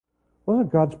Wasn't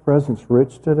God's presence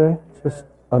rich today? Just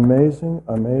amazing,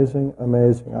 amazing,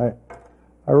 amazing.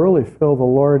 I really feel the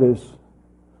Lord is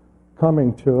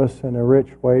coming to us in a rich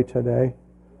way today.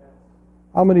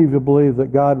 How many of you believe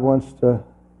that God wants to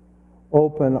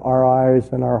open our eyes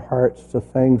and our hearts to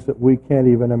things that we can't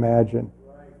even imagine?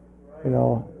 You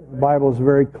know, the Bible is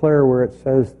very clear where it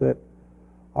says that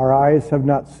our eyes have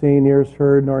not seen, ears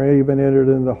heard, nor even entered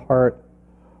in the heart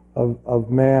of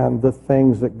man the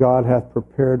things that God hath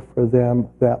prepared for them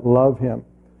that love Him.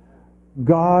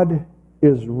 God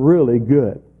is really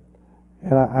good.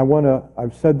 And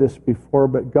I've said this before,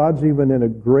 but God's even in a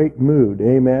great mood.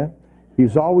 Amen?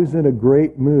 He's always in a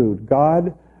great mood.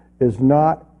 God is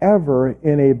not ever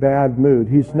in a bad mood.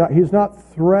 He's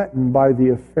not threatened by the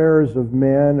affairs of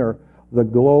men or the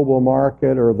global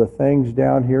market or the things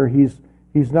down here. He's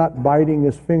not biting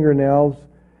his fingernails.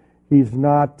 He's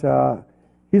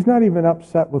not even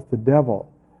upset with the devil,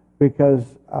 because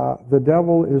the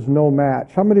devil is no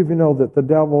match. How many of you know that the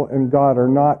devil and God are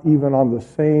not even on the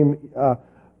same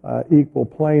equal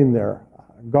plane there?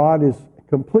 God is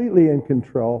completely in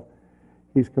control.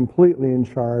 He's completely in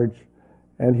charge.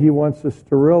 And He wants us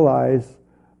to realize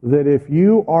that if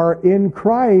you are in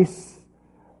Christ,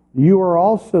 you are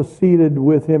also seated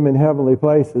with Him in heavenly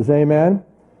places. Amen?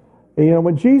 And, you know,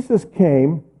 when Jesus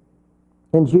came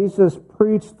and Jesus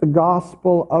preached the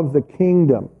gospel of the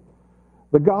kingdom,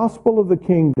 the gospel of the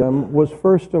kingdom was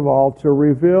first of all to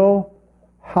reveal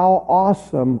how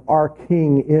awesome our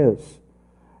King is.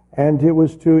 And it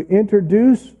was to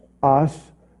introduce us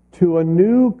to a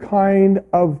new kind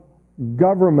of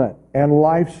government and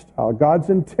lifestyle. God's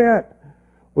intent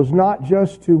was not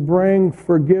just to bring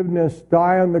forgiveness,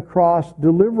 die on the cross,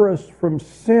 deliver us from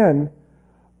sin,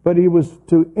 but He was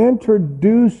to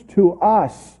introduce to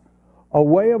us a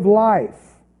way of life,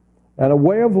 and a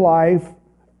way of life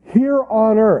here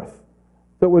on earth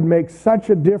that would make such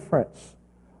a difference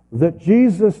that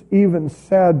Jesus even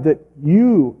said that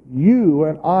you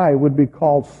and I would be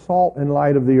called salt and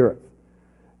light of the earth.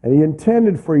 And He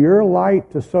intended for your light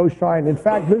to so shine. In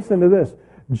fact, listen to this.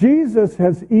 Jesus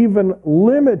has even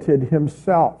limited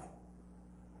Himself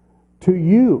to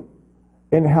you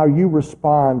in how you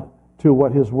respond to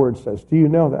what His Word says. Do you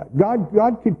know that?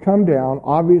 God could come down,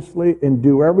 obviously, and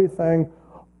do everything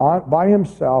by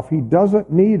Himself. He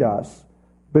doesn't need us,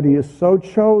 but He has so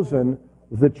chosen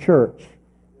the church.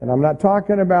 And I'm not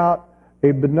talking about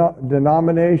a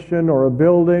denomination or a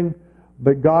building,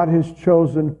 but God has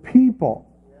chosen people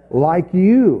like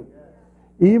you.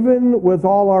 Even with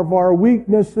all of our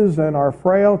weaknesses and our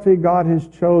frailty, God has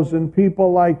chosen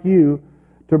people like you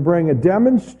to bring a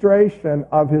demonstration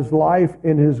of His life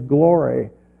in His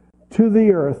glory to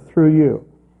the earth through you.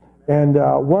 And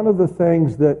one of the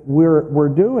things that we're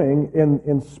doing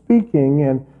in speaking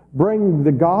and bringing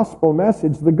the gospel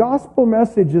message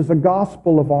is a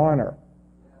gospel of honor.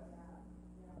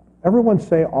 Everyone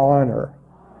say honor.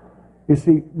 You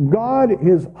see, God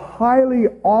is highly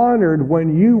honored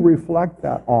when you reflect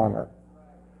that honor.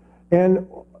 And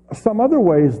some other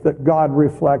ways that God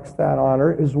reflects that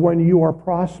honor is when you are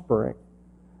prospering.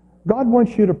 God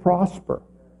wants you to prosper.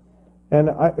 And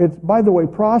by the way,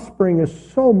 prospering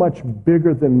is so much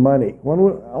bigger than money. A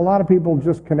lot of people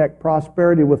just connect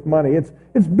prosperity with money.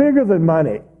 It's bigger than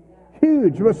money.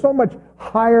 Huge. It's so much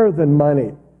higher than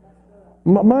money.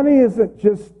 Money isn't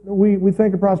just, we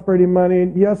think of prosperity and money.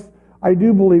 And yes, I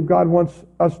do believe God wants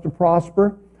us to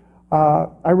prosper.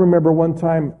 I remember one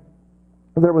time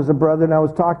there was a brother, and I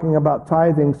was talking about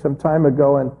tithing some time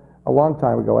ago, and a long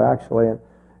time ago actually,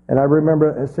 and I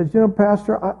remember I said, you know,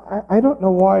 Pastor, I don't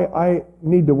know why I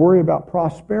need to worry about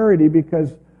prosperity,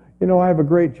 because, you know, I have a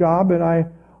great job and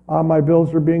my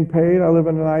bills are being paid. I live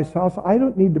in a nice house. I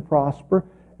don't need to prosper.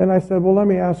 And I said, well, let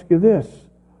me ask you this.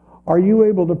 Are you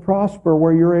able to prosper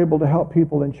where you're able to help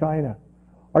people in China?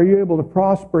 Are you able to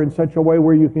prosper in such a way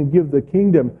where you can give the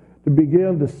kingdom, to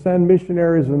begin to send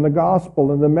missionaries and the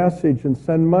gospel and the message and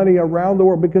send money around the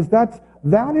world? Because that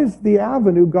is the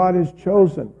avenue God has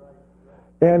chosen.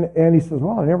 And he says,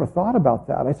 well, I never thought about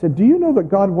that. I said, do you know that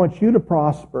God wants you to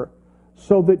prosper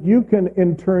so that you can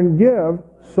in turn give,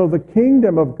 so the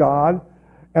kingdom of God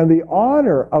and the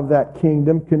honor of that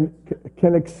kingdom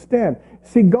can extend?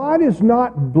 See, God is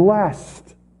not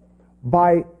blessed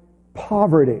by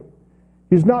poverty.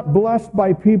 He's not blessed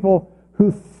by people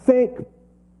who think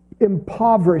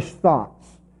impoverished thoughts.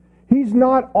 He's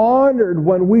not honored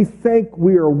when we think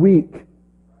we are weak.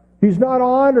 He's not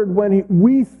honored when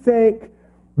we think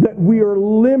that we are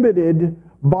limited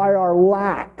by our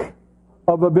lack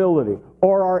of ability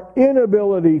or our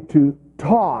inability to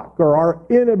talk or our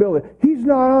inability. He's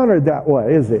not honored that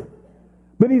way, is He?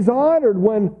 But He's honored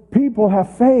when people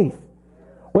have faith.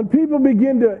 When people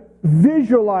begin to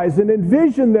visualize and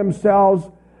envision themselves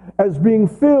as being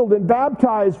filled and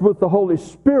baptized with the Holy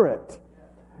Spirit,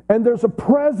 and there's a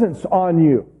presence on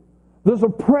you, there's a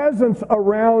presence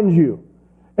around you,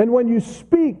 and when you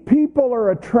speak, people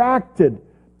are attracted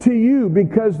to you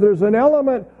because there's an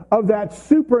element of that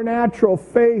supernatural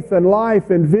faith and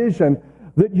life and vision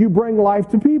that you bring life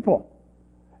to people,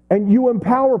 and you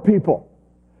empower people,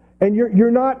 and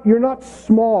you're not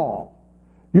small.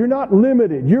 You're not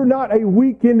limited. You're not a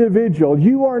weak individual.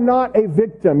 You are not a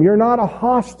victim. You're not a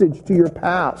hostage to your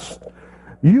past.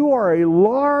 You are a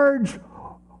large,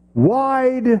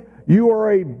 wide, you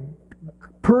are a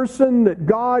person that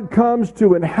God comes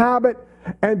to inhabit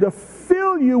and to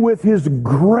fill you with His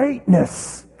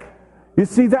greatness. You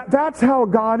see, that's how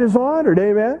God is honored.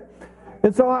 Amen?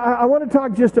 And so I want to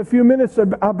talk just a few minutes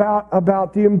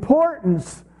about the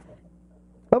importance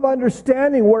of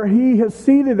understanding where He has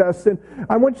seated us. And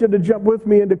I want you to jump with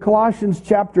me into Colossians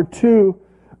chapter 2,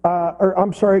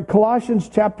 Colossians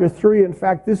chapter 3. In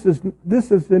fact, this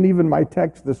isn't even my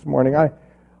text this morning.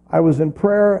 I was in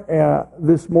prayer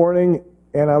this morning,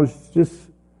 and I was just...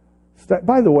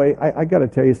 By the way, I got to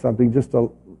tell you something.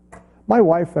 My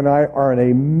wife and I are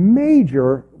in a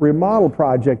major remodel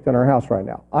project in our house right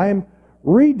now. I'm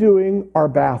redoing our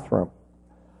bathroom.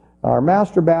 Our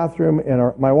master bathroom,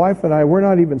 and my wife and I, we're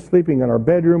not even sleeping in our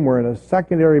bedroom. We're in a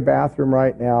secondary bathroom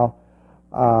right now.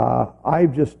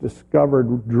 I've just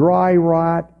discovered dry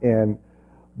rot and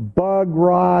bug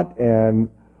rot and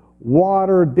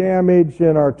water damage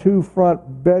in our 2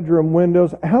 front bedroom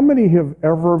windows. How many have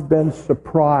ever been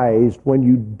surprised when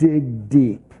you dig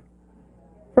deep?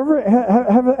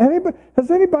 Has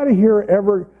anybody here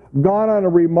ever gone on a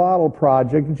remodel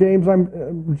project? James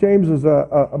is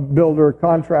a builder, a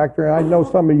contractor, and I know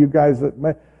some of you guys that,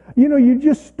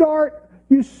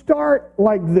 you start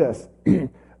like this.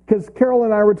 Because Carol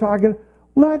and I were talking,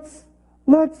 let's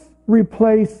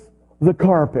replace the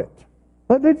carpet.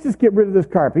 Let's just get rid of this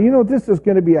carpet. This is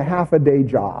going to be a half-a-day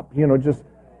job. Just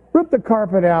rip the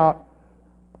carpet out,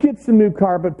 get some new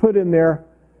carpet, put in there.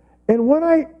 And when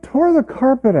I tore the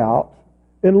carpet out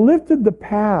and lifted the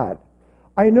pad,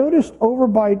 I noticed over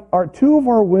by 2 of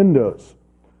our windows,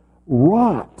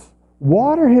 rot.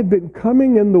 Water had been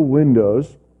coming in the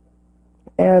windows,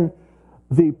 and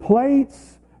the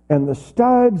plates and the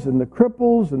studs and the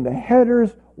cripples and the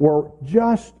headers were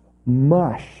just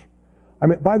mush. I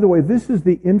mean, by the way, this is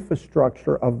the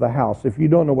infrastructure of the house. If you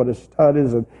don't know what a stud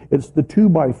is, it's the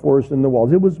 2x4s in the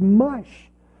walls. It was mush.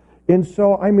 And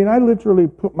so, I literally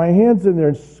put my hands in there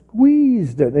and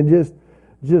squeezed it, and just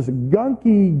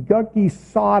gunky,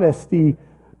 sawdusty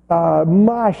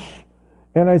mush.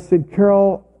 And I said,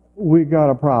 Carol, we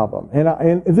got a problem.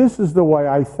 And this is the way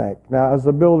I think. Now, as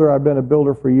a builder, I've been a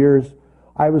builder for years.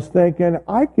 I was thinking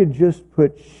I could just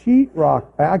put sheetrock.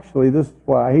 Actually, this is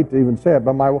what I hate to even say it,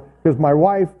 but because my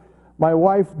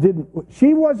wife didn't.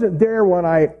 She wasn't there when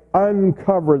I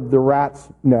uncovered the rat's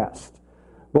nest.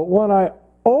 But when I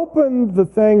opened the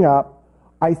thing up,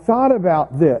 I thought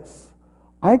about this.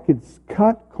 I could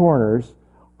cut corners.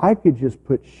 I could just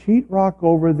put sheetrock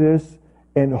over this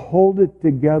and hold it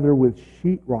together with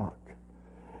sheetrock,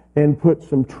 and put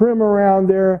some trim around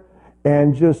there,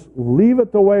 and just leave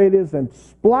it the way it is and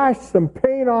splash some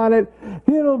paint on it.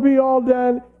 It'll be all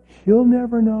done. She'll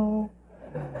never know.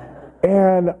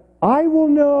 And I will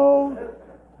know.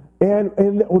 And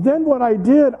then what I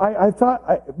did, I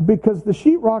thought, because the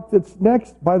sheetrock that's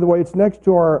next, by the way, it's next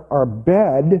to our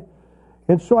bed,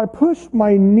 and so I pushed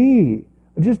my knee.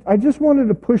 I just wanted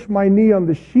to push my knee on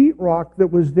the sheetrock that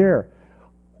was there.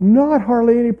 Not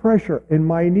hardly any pressure, and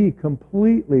my knee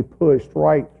completely pushed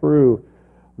right through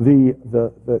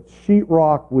the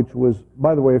sheetrock, which was,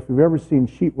 by the way, if you've ever seen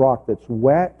sheetrock that's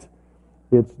wet,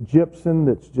 it's gypsum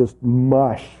that's just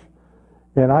mush.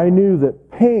 And I knew that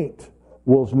paint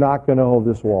was not going to hold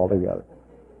this wall together.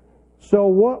 So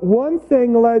one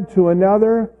thing led to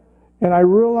another, and I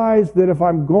realized that if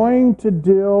I'm going to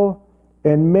deal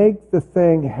and make the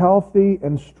thing healthy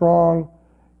and strong,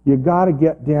 you got to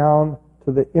get down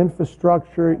to the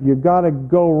infrastructure. You got to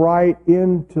go right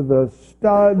into the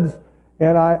studs.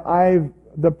 And I've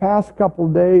the past couple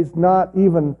days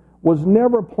was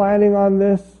never planning on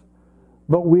this,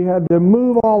 but we had to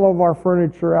move all of our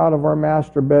furniture out of our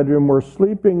master bedroom. We're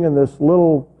sleeping in this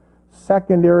little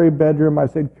secondary bedroom. I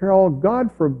said, Carol,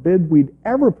 God forbid we'd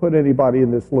ever put anybody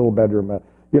in this little bedroom.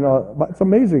 It's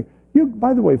amazing.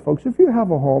 By the way, folks, if you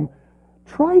have a home,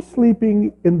 try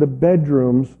sleeping in the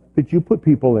bedrooms that you put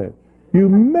people in. You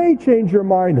may change your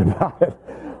mind about it.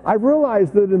 I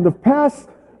realized that in the past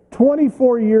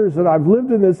 24 years that I've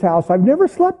lived in this house, I've never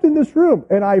slept in this room.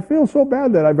 And I feel so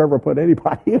bad that I've ever put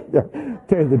anybody in there, to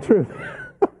tell you the truth.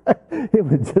 It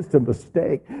was just a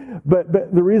mistake. But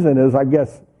the reason is, I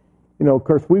guess, you know, of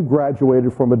course, we've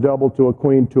graduated from a double to a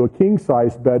queen to a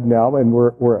king-size bed now, and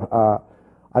we're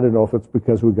I don't know if it's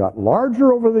because we got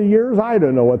larger over the years. I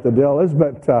don't know what the deal is,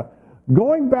 but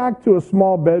going back to a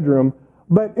small bedroom.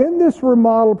 But in this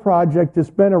remodel project, it's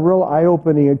been a real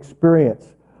eye-opening experience.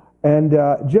 And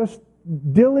just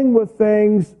dealing with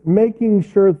things, making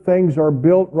sure things are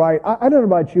built right. I don't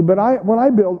know about you, but when I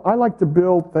build, I like to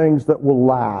build things that will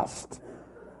last.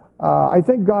 I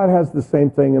think God has the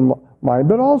same thing in mind.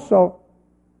 But also,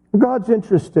 God's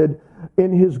interested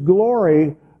in His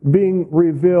glory being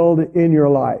revealed in your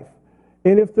life.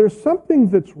 And if there's something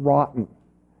that's rotten,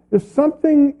 if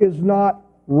something is not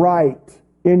right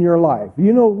in your life,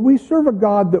 you know, we serve a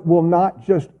God that will not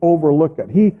just overlook it.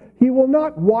 He will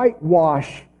not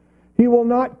whitewash. He will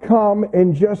not come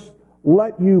and just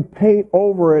let you paint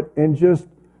over it and just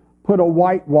put a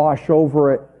whitewash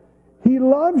over it. He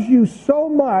loves you so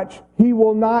much, He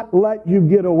will not let you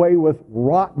get away with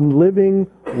rotten living,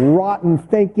 rotten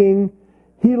thinking.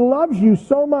 He loves you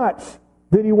so much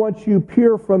that He wants you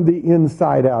pure from the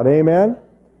inside out. Amen?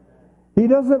 He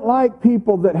doesn't like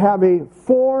people that have a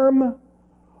form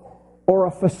or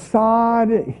a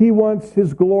facade. He wants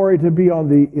His glory to be on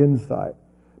the inside.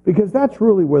 Because that's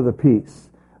really where the peace,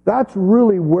 that's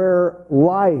really where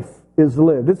life is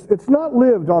lived. It's not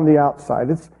lived on the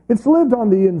outside. It's lived on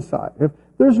the inside. If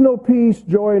there's no peace,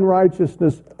 joy, and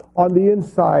righteousness on the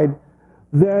inside,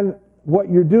 then what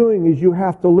you're doing is you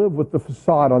have to live with the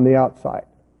facade on the outside.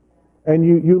 And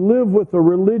you live with a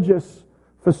religious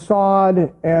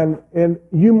facade, and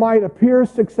you might appear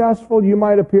successful, you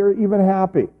might appear even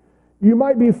happy. You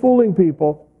might be fooling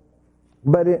people,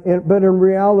 but in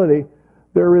reality,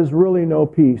 there is really no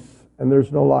peace and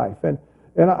there's no life. And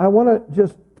I want to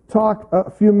just talk a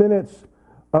few minutes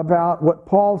about what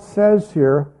Paul says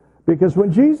here, because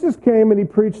when Jesus came and He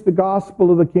preached the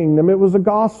gospel of the kingdom, it was a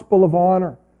gospel of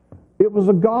honor. It was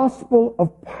a gospel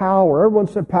of power. Everyone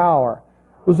said power.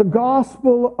 It was a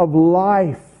gospel of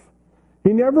life.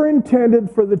 He never intended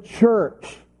for the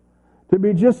church to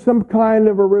be just some kind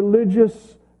of a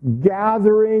religious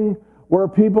gathering where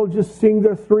people just sing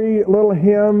their 3 little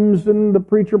hymns and the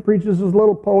preacher preaches his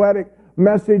little poetic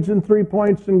message in 3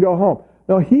 points and go home.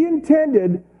 No, He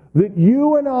intended that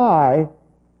you and I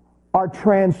are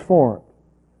transformed.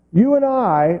 You and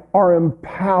I are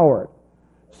empowered.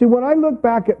 See, when I look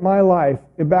back at my life,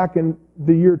 back in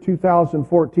the year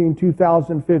 2014,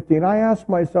 2015, I ask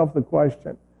myself the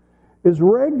question, is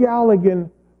Ray Galligan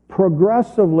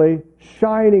progressively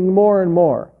shining more and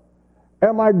more?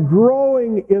 Am I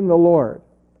growing in the Lord?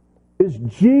 Is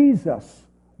Jesus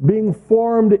being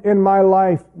formed in my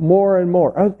life more and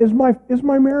more? Is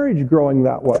my marriage growing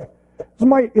that way?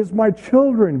 Is my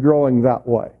children growing that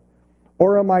way?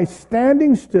 Or am I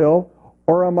standing still,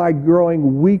 or am I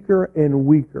growing weaker and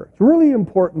weaker? It's a really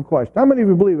important question. How many of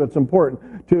you believe it's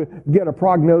important to get a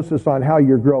prognosis on how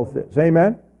your growth is?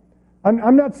 Amen?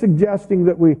 I'm not suggesting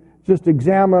that we just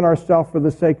examine ourselves for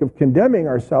the sake of condemning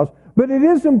ourselves, but it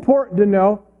is important to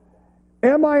know,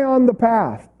 am I on the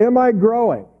path? Am I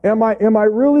growing? Am I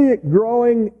really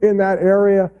growing in that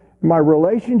area? My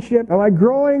relationship? Am I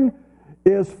growing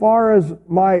as far as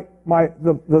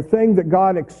the thing that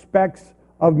God expects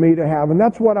of me to have? And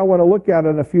that's what I want to look at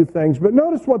in a few things. But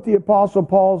notice what the Apostle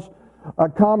Paul's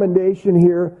commendation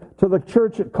here to the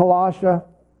church at Colossia.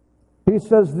 He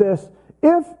says this,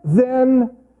 if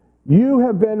then you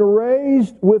have been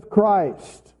raised with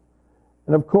Christ.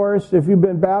 And of course, if you've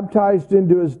been baptized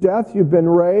into His death, you've been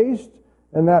raised.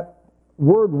 And that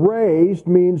word raised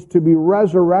means to be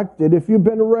resurrected. If you've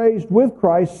been raised with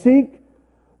Christ, seek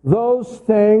those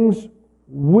things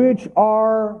which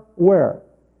are where?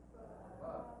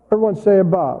 Everyone say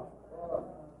above.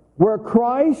 Where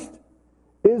Christ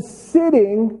is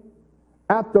sitting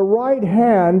at the right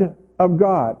hand of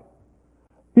God.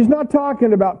 He's not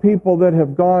talking about people that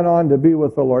have gone on to be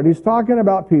with the Lord. He's talking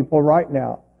about people right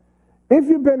now. If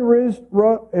you've been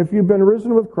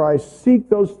risen with Christ, seek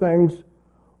those things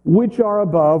which are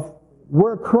above,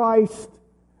 where Christ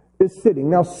is sitting.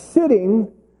 Now,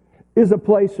 sitting is a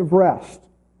place of rest,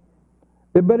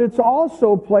 but it's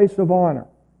also a place of honor.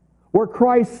 Where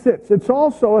Christ sits, it's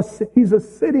also He's a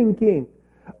sitting king.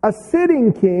 A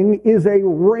sitting king is a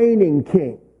reigning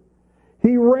king.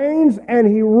 He reigns and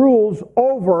He rules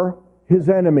over His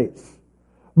enemies.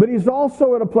 But He's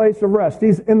also at a place of rest.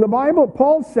 In the Bible,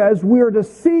 Paul says we are to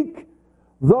seek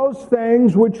those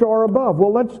things which are above.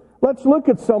 Well, let's look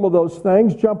at some of those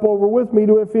things. Jump over with me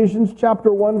to Ephesians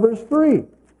chapter 1, verse 3.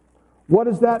 What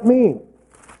does that mean?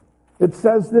 It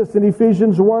says this in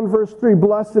Ephesians 1 verse 3,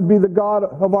 "Blessed be the God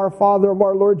of our Father, of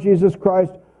our Lord Jesus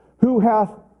Christ, who hath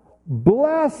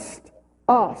blessed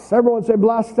us." Everyone say,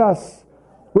 blessed us.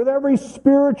 "With every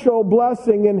spiritual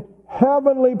blessing in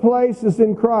heavenly places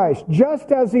in Christ,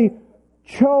 just as He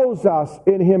chose us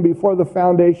in Him before the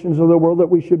foundations of the world, that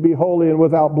we should be holy and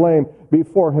without blame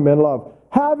before Him in love.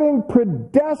 Having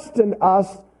predestined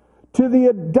us to the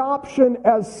adoption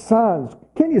as sons."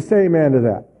 Can you say amen to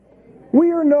that?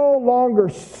 We are no longer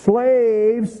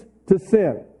slaves to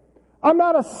sin. I'm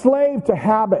not a slave to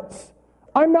habits.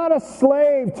 I'm not a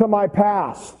slave to my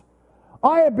past.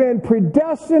 I have been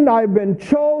predestined. I have been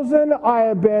chosen. I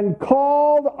have been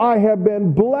called. I have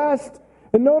been blessed.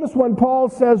 And notice when Paul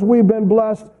says we've been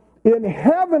blessed in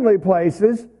heavenly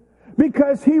places,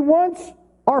 because he wants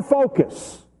our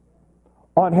focus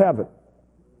on heaven.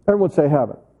 Everyone say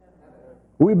heaven.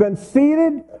 We've been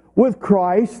seated with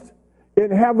Christ in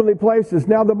heavenly places.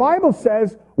 Now the Bible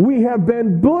says we have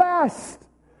been blessed.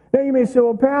 Now you may say,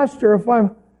 well, Pastor, if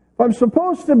I'm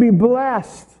supposed to be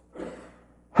blessed,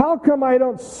 how come I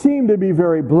don't seem to be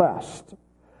very blessed?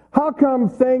 How come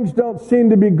things don't seem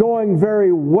to be going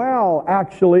very well,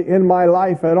 actually, in my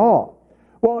life at all?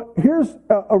 Well, here's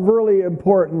a really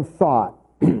important thought,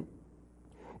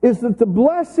 is that the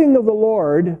blessing of the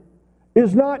Lord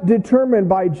is not determined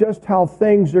by just how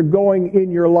things are going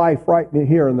in your life right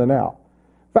here and the now.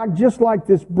 In fact, just like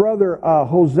this brother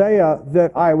Hosea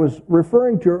that I was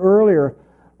referring to earlier,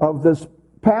 of this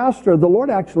pastor, the Lord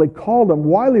actually called him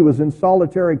while he was in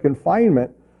solitary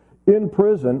confinement in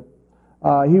prison.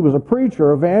 He was a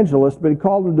preacher, evangelist, but he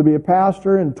called him to be a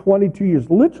pastor in 22 years,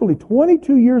 literally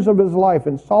 22 years of his life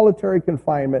in solitary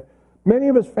confinement. Many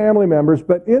of his family members,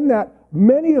 but in that,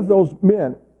 many of those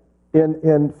men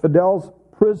in Fidel's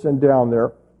prison down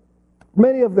there,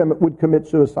 many of them would commit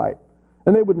suicide,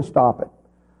 and they wouldn't stop it.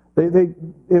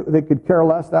 They could care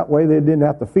less that way. They didn't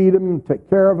have to feed them, take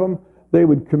care of them. They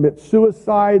would commit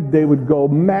suicide. They would go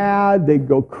mad. They'd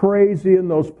go crazy in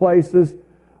those places.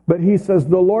 But he says,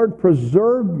 the Lord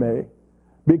preserved me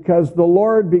because the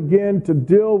Lord began to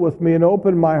deal with me and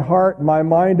open my heart and my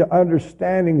mind to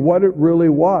understanding what it really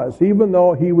was. Even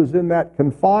though he was in that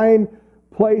confined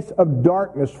place of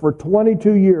darkness for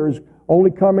 22 years,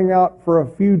 only coming out for a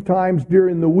few times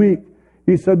during the week,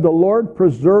 he said, the Lord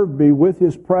preserved me with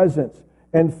His presence.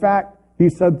 In fact, he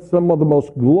said some of the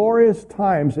most glorious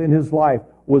times in his life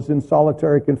was in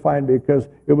solitary confinement, because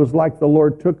it was like the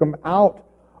Lord took him out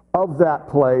of that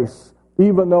place.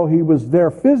 Even though he was there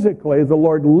physically, the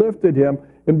Lord lifted him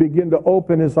and began to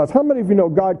open his eyes. How many of you know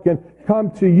God can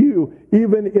come to you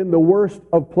even in the worst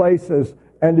of places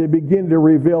and to begin to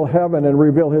reveal heaven and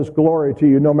reveal His glory to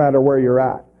you no matter where you're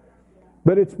at?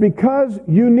 But it's because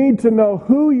you need to know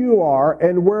who you are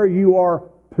and where you are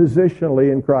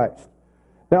positionally in Christ.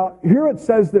 Now, here it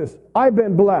says this, I've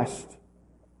been blessed.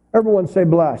 Everyone say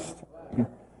blessed.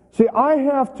 See, I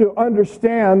have to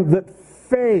understand that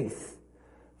faith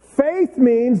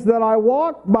means that I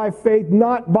walk by faith,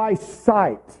 not by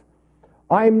sight.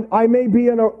 I may be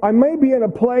in a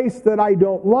place that I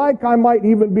don't like. I might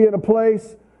even be in a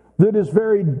place that is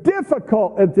very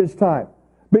difficult at this time.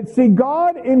 But see,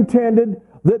 God intended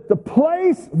that the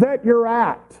place that you're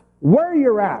at, where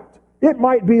you're at, it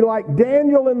might be like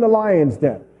Daniel in the lion's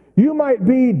den. You might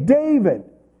be David,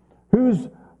 who's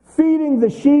feeding the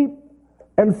sheep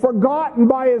and forgotten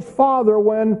by his father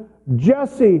when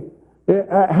Jesse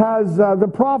has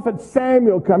the prophet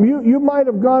Samuel come. You might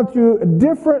have gone through a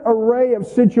different array of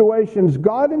situations.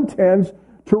 God intends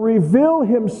to reveal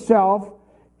Himself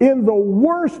in the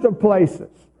worst of places.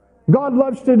 God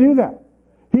loves to do that.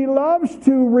 He loves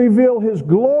to reveal His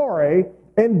glory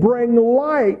and bring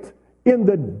light in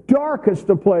the darkest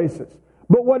of places.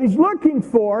 But what He's looking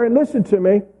for, and listen to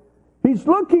me, He's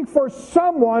looking for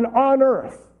someone on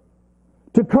earth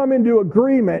to come into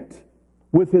agreement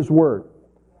with His Word.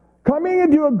 Coming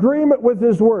into agreement with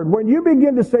His Word. When you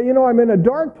begin to say, I'm in a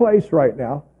dark place right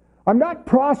now, I'm not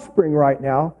prospering right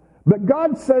now, but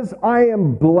God says I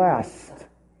am blessed.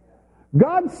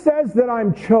 God says that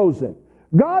I'm chosen.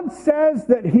 God says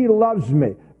that He loves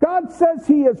me. God says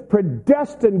He has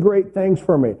predestined great things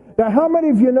for me. Now, how many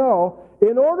of you know,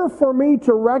 in order for me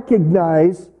to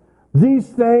recognize these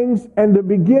things and to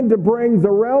begin to bring the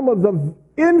realm of the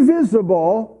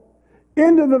invisible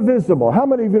into the visible, how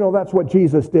many of you know that's what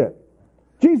Jesus did?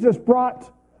 Jesus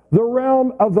brought the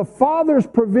realm of the Father's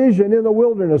provision in the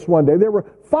wilderness one day. There were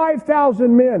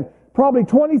 5,000 men, probably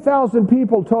 20,000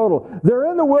 people total. They're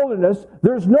in the wilderness.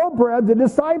 There's no bread. The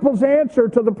disciples' answer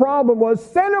to the problem was,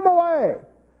 send them away.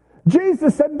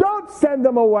 Jesus said, don't send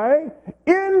them away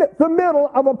in the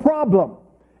middle of a problem.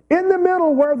 In the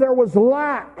middle where there was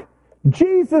lack,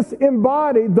 Jesus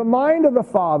embodied the mind of the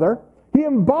Father. He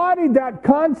embodied that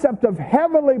concept of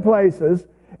heavenly places.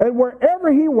 And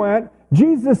wherever he went,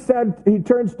 Jesus said, he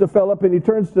turns to Philip and he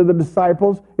turns to the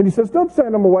disciples and he says, don't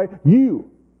send them away.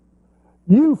 You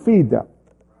feed them.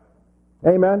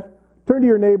 Amen. Turn to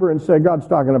your neighbor and say, God's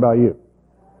talking about you.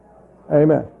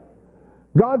 Amen.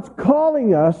 God's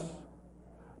calling us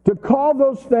to call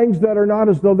those things that are not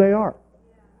as though they are.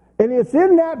 And it's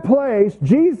in that place,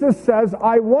 Jesus says,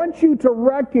 I want you to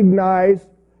recognize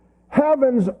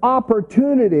heaven's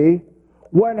opportunity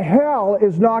when hell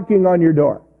is knocking on your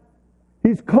door.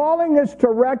 He's calling us to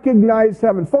recognize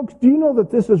heaven. Folks, do you know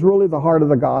that this is really the heart of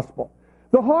the gospel?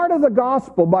 The heart of the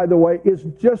gospel, by the way, is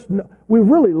just, we've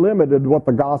really limited what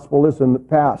the gospel is in the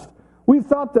past. We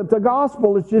thought that the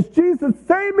gospel is just, Jesus,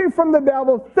 save me from the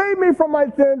devil, save me from my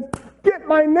sins, get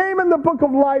my name in the book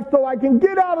of life so I can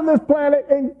get out of this planet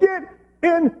and get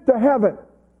into heaven.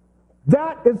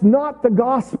 That is not the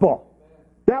gospel.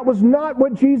 That was not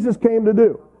what Jesus came to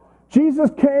do. Jesus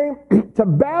came to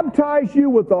baptize you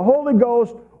with the Holy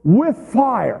Ghost, with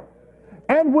fire,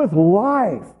 and with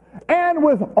life, and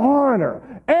with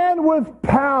honor, and with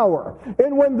power.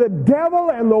 And when the devil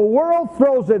and the world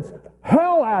throws its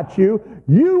hell at you,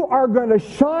 you are going to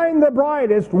shine the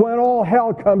brightest when all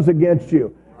hell comes against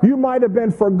you. You might have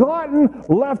been forgotten,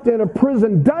 left in a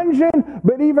prison dungeon,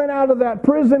 but even out of that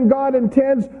prison, God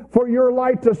intends for your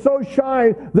light to so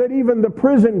shine that even the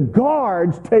prison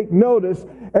guards take notice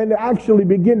and actually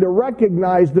begin to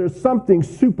recognize there's something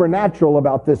supernatural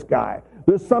about this guy.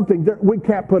 There's something, we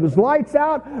can't put his lights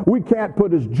out, we can't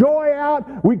put his joy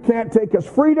out, we can't take his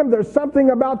freedom. There's something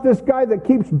about this guy that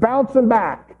keeps bouncing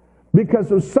back because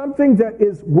there's something that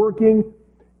is working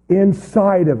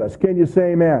inside of us. Can you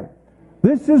say amen?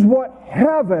 This is what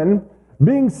heaven,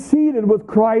 being seated with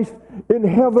Christ in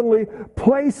heavenly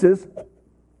places,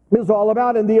 is all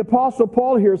about. And the Apostle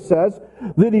Paul here says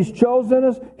that he's chosen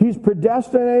us, he's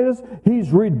predestinated us, he's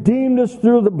redeemed us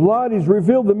through the blood, he's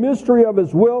revealed the mystery of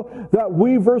his will, that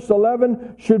we, verse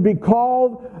 11, should be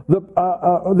called,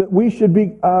 that we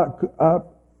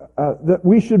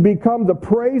should become the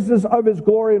praises of his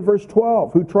glory, in verse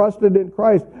 12, who trusted in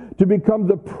Christ, to become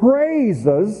the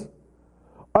praises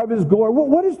of his glory. Well,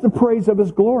 what is the praise of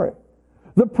his glory?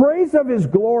 The praise of his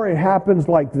glory happens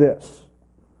like this.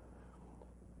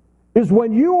 Is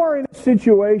when you are in a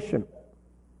situation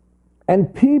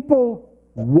and people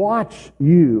watch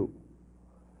you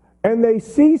and they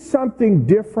see something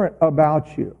different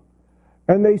about you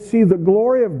and they see the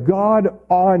glory of God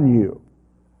on you.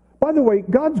 By the way,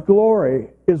 God's glory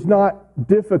is not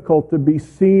difficult to be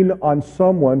seen on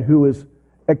someone who is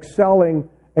excelling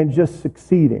and just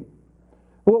succeeding.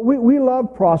 Well, we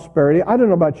love prosperity. I don't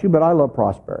know about you, but I love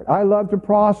prosperity. I love to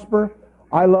prosper.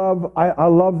 I love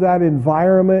that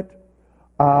environment.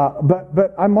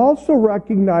 But I'm also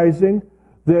recognizing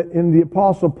that in the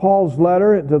Apostle Paul's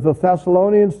letter to the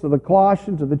Thessalonians, to the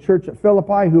Colossians, to the church at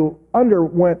Philippi, who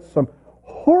underwent some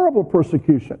horrible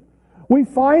persecution, we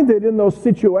find that in those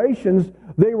situations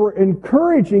they were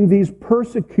encouraging these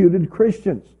persecuted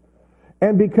Christians.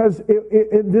 And because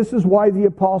this is why the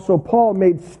Apostle Paul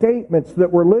made statements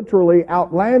that were literally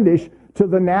outlandish to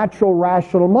the natural,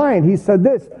 rational mind. He said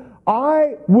this,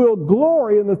 I will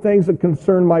glory in the things that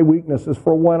concern my weaknesses,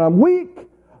 for when I'm weak,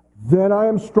 then I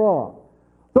am strong.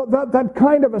 That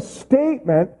kind of a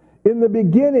statement in the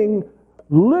beginning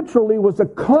literally was a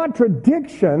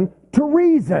contradiction to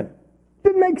reason.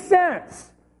 Didn't make sense.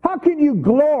 How can you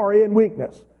glory in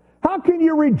weakness? How can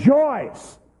you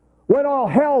rejoice when all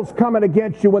hell's coming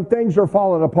against you, when things are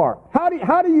falling apart? How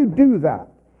do you do that?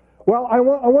 Well, I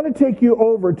want to take you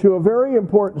over to a very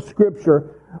important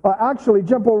scripture. Actually,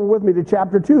 jump over with me to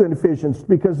chapter 2 in Ephesians,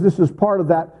 because this is part of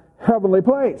that heavenly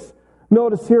place.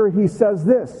 Notice here he says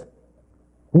this,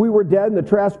 we were dead in the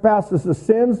trespasses of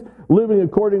sins, living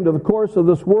according to the course of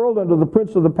this world, under the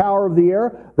prince of the power of the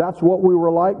air. That's what we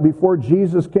were like before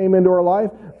Jesus came into our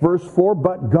life. Verse 4,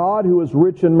 but God, who is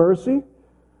rich in mercy,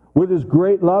 with his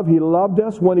great love, he loved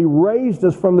us when he raised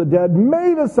us from the dead,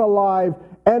 made us alive,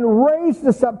 and raised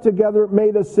us up together,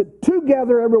 made us sit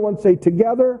together, everyone say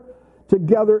together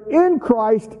in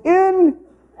Christ, in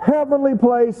heavenly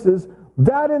places,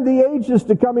 that in the ages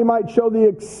to come he might show the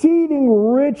exceeding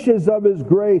riches of his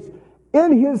grace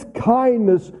in his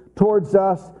kindness towards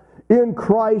us in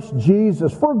Christ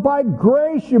Jesus. For by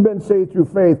grace you've been saved through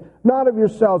faith, not of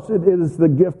yourselves, it is the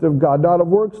gift of God, not of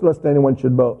works, lest anyone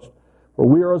should boast. For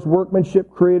we are his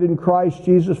workmanship, created in Christ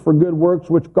Jesus for good works,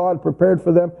 which God prepared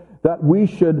for them, that we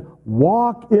should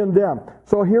walk in them.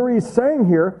 So here he's saying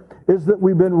here is that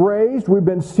we've been raised, we've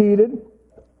been seated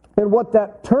And what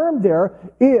that term there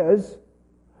is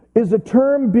a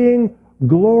term being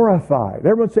glorified.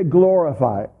 Everyone say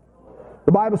glorified.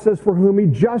 The Bible says, for whom he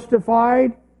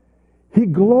justified, he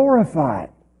glorified.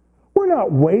 We're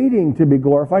not waiting to be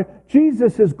glorified.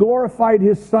 Jesus has glorified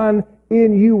his Son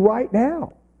in you right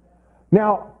now.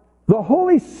 Now, the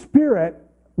Holy Spirit,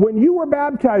 when you were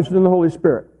baptized in the Holy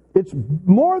Spirit, it's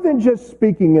more than just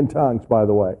speaking in tongues, by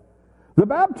the way. The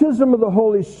baptism of the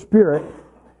Holy Spirit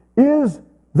is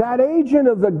that agent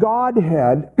of the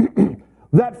Godhead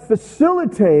that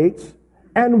facilitates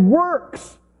and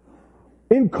works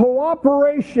in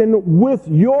cooperation with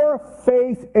your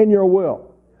faith and your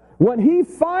will. When he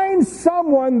finds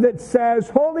someone that says,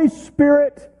 Holy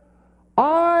Spirit,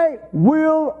 I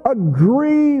will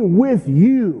agree with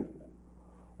you,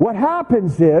 what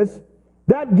happens is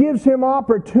that gives him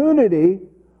opportunity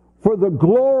for the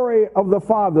glory of the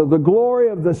Father, the glory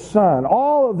of the Son,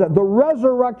 all of that, the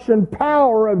resurrection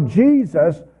power of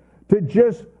Jesus to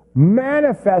just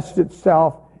manifest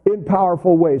itself in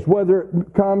powerful ways, whether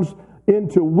it comes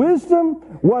into wisdom,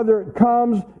 whether it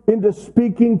comes into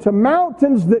speaking to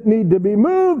mountains that need to be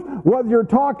moved, whether you're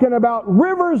talking about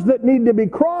rivers that need to be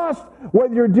crossed,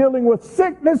 whether you're dealing with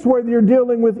sickness, whether you're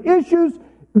dealing with issues.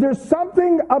 There's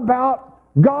something about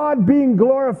God being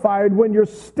glorified when you're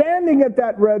standing at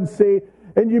that Red Sea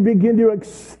and you begin to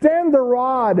extend the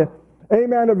rod,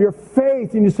 amen, of your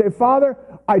faith, and you say, Father,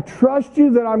 I trust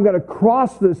you that I'm going to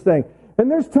cross this thing.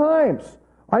 And there's times,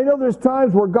 I know there's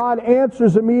times where God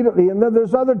answers immediately, and then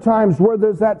there's other times where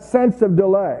there's that sense of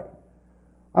delay.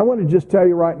 I want to just tell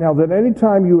you right now that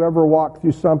anytime you ever walk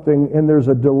through something and there's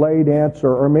a delayed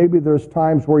answer, or maybe there's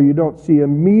times where you don't see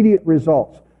immediate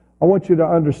results, I want you to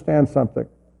understand something.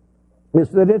 Is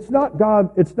that it's not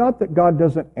that God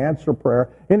doesn't answer prayer,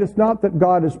 and it's not that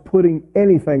God is putting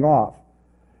anything off.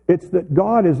 It's that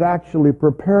God is actually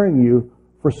preparing you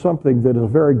for something that is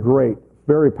very great,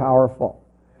 very powerful.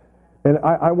 And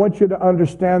I want you to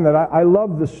understand that I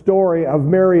love the story of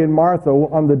Mary and Martha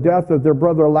on the death of their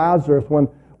brother Lazarus.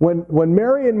 When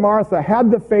Mary and Martha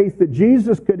had the faith that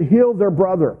Jesus could heal their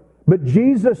brother, but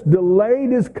Jesus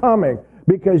delayed his coming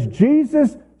because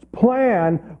Jesus'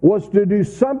 plan was to do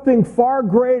something far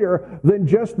greater than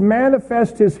just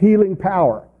manifest his healing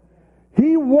power.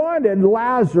 He wanted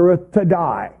Lazarus to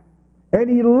die, and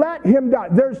he let him die.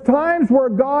 There's times where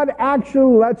God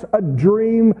actually lets a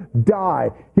dream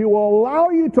die. He will allow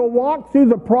you to walk through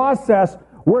the process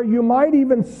where you might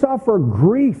even suffer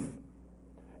grief.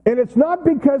 And it's not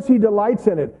because he delights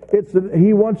in it. It's that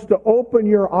he wants to open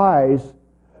your eyes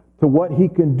to what he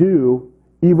can do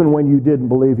even when you didn't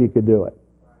believe he could do it.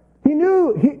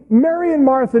 Mary and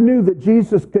Martha knew that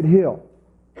Jesus could heal.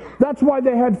 That's why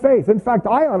they had faith. In fact,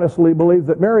 I honestly believe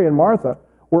that Mary and Martha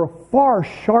were far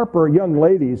sharper young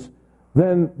ladies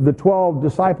than the 12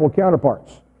 disciple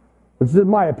counterparts. This is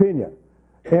my opinion.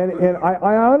 And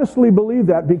I honestly believe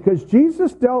that because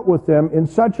Jesus dealt with them in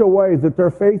such a way that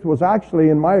their faith was actually,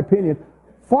 in my opinion,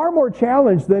 far more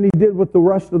challenged than he did with the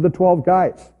rest of the 12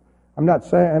 guys. I'm not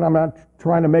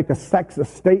trying to make a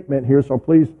sexist statement here, so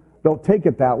please don't take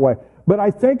it that way. But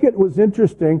I think it was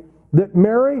interesting that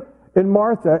Mary and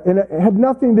Martha, and it had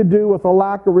nothing to do with a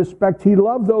lack of respect. He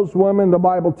loved those women. The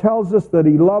Bible tells us that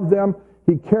he loved them.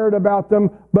 He cared about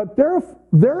them. But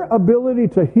their ability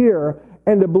to hear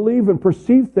and to believe and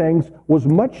perceive things was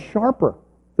much sharper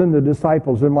than the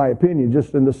disciples, in my opinion,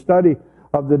 just in the study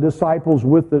of the disciples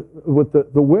with the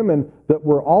women that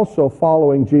were also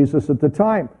following Jesus at the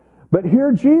time. But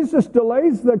here Jesus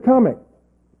delays the coming.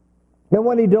 And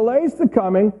when he delays the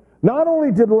coming, not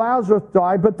only did Lazarus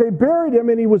die, but they buried him,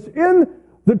 and he was in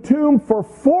the tomb for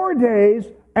 4 days,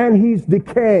 and he's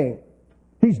decaying.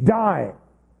 He's dying.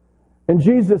 And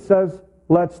Jesus says,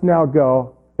 let's now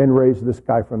go and raise this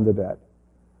guy from the dead.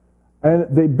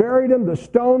 And they buried him, the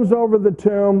stone's over the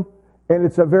tomb, and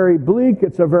it's a very bleak,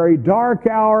 it's a very dark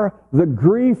hour. The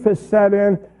grief has set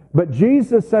in. But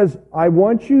Jesus says, I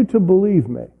want you to believe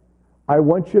me. I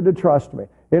want you to trust me.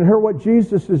 And here what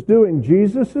Jesus is doing,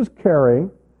 Jesus is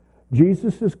carrying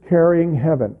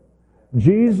heaven.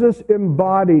 Jesus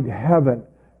embodied heaven.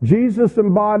 Jesus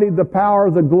embodied the power,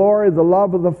 the glory, the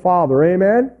love of the Father.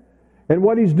 Amen? And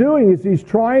what he's doing is he's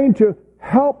trying to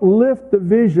help lift the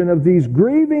vision of these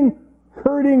grieving,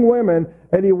 hurting women,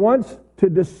 and he wants to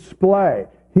display.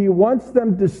 He wants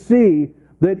them to see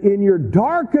that in your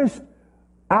darkest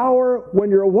hour, when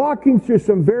you're walking through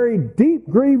some very deep,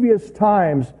 grievous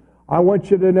times, I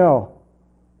want you to know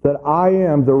that I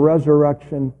am the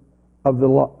resurrection of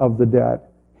the dead.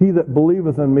 He that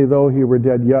believeth in me, though he were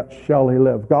dead, yet shall he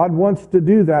live. God wants to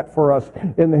do that for us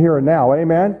in the here and now.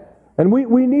 Amen? And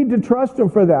we need to trust him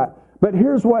for that. But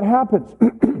here's what happens.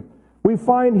 We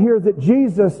find here that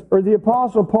Jesus, or the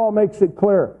Apostle Paul, makes it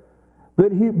clear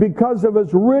that he, because of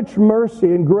his rich mercy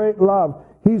and great love,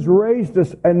 he's raised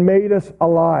us and made us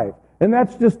alive. And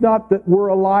that's just not that we're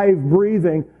alive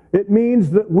breathing. It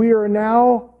means that we are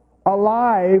now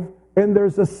alive and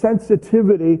there's a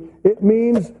sensitivity. It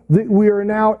means that we are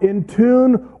now in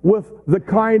tune with the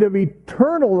kind of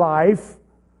eternal life.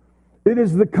 It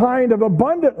is the kind of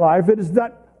abundant life. It is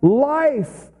that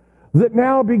life that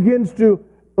now begins to,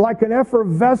 like an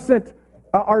effervescent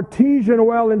artesian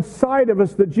well inside of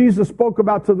us that Jesus spoke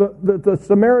about to the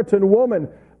Samaritan woman,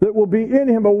 that will be in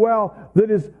him a well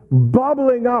that is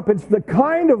bubbling up. It's the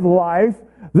kind of life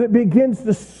that begins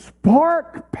to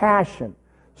spark passion,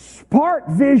 spark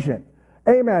vision.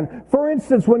 Amen. For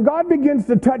instance, when God begins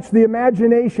to touch the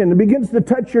imagination, and begins to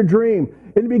touch your dream,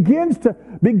 it begins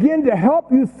to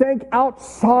help you think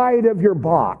outside of your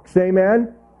box.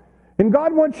 Amen. And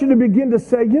God wants you to begin to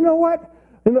say, you know what?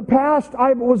 In the past,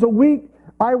 I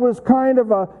was kind of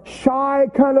a shy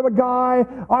kind of a guy.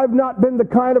 I've not been the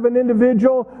kind of an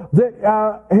individual that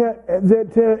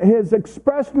has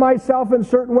expressed myself in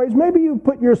certain ways. Maybe you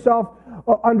put yourself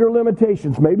under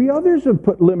limitations. Maybe others have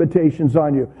put limitations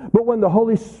on you. But when the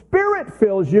Holy Spirit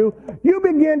fills you, you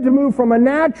begin to move from a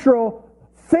natural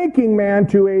thinking man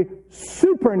to a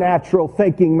supernatural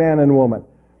thinking man and woman.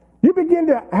 You begin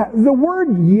to, the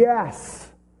word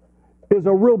yes is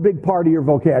a real big part of your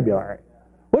vocabulary.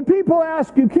 When people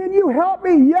ask you, can you help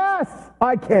me? Yes,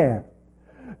 I can.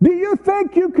 Do you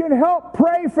think you can help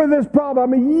pray for this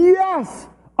problem? Yes,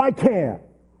 I can.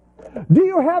 Do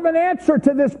you have an answer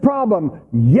to this problem?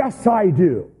 Yes, I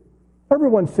do.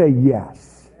 Everyone say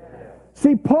yes.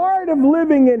 See, part of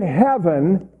living in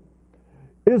heaven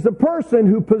is a person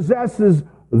who possesses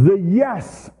the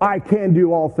yes, I can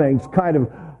do all things kind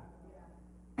of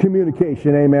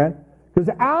communication, amen? Because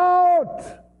out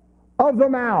of the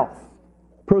mouth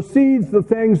proceeds the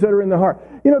things that are in the heart.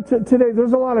 You know, today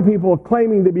there's a lot of people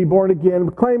claiming to be born again,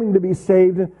 claiming to be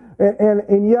saved,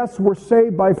 and yes, we're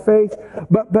saved by faith,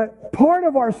 but part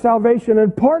of our salvation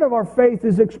and part of our faith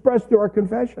is expressed through our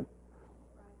confession.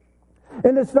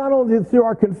 And it's not only through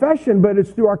our confession, but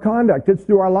it's through our conduct, it's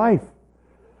through our life.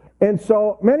 And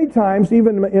so many times,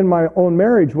 even in my own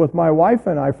marriage with my wife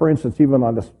and I, for instance, even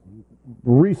on this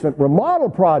recent remodel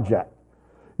project,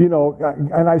 you know,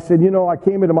 and I said, you know, I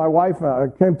came to my wife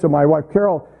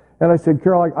Carol, and I said,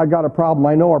 Carol, I got a problem.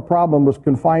 I know our problem was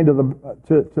confined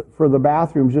to for the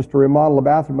bathrooms, just to remodel the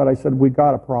bathroom, but I said, we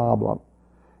got a problem.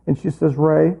 And she says,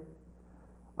 Ray,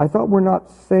 I thought we're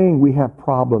not saying we have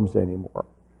problems anymore.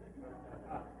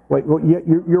 Wait, well,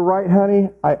 you're right, honey.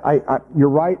 You're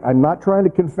right. I'm not trying to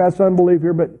confess unbelief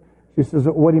here, but she says,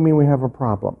 what do you mean we have a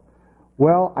problem?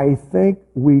 Well, I think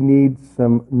we need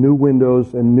some new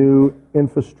windows and new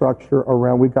infrastructure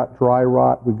around. We got dry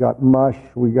rot, we got mush,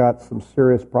 we got some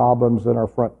serious problems in our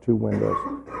front two windows.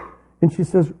 And she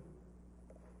says,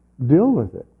 deal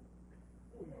with it.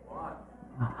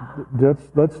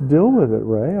 Let's deal with it,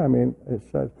 Ray. I mean, it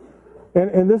says,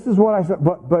 and this is what I said,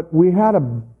 but we had a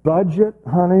budget,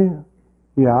 honey.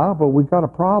 Yeah, but we got a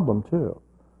problem too.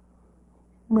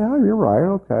 Yeah, you're right.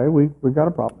 Okay, we got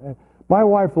a problem. My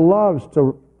wife loves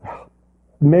to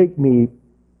make me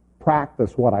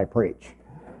practice what I preach.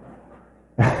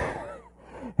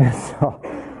 And so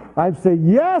I'd say,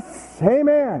 yes,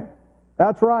 amen.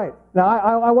 That's right. Now,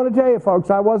 I want to tell you, folks,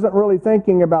 I wasn't really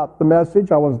thinking about the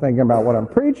message. I wasn't thinking about what I'm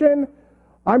preaching.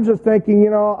 I'm just thinking,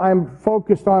 you know, I'm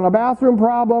focused on a bathroom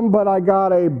problem, but I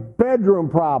got a bedroom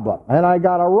problem, and I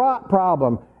got a rot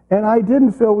problem, and I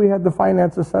didn't feel we had the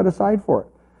finances set aside for it.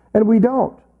 And we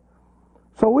don't.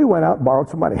 So we went out and borrowed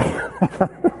some money,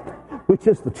 which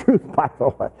is the truth, by the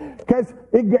way, because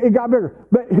it got bigger.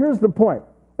 But here's the point,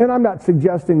 and I'm not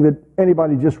suggesting that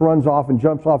anybody just runs off and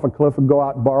jumps off a cliff and go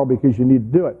out and borrow because you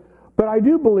need to do it. But I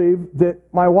do believe that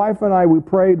my wife and I, we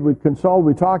prayed, we consoled,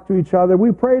 we talked to each other,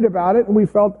 we prayed about it, and we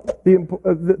felt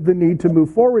the need to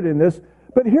move forward in this.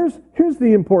 But here's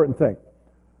the important thing.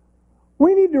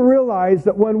 We need to realize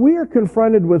that when we are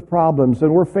confronted with problems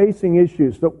and we're facing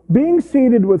issues, that being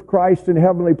seated with Christ in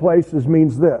heavenly places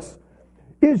means this,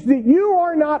 is that you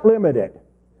are not limited.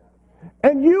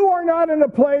 And you are not in a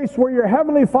place where your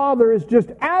Heavenly Father is just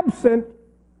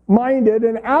absent-minded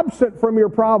and absent from your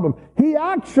problem. He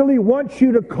actually wants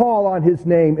you to call on His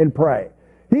name and pray.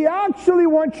 He actually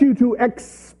wants you to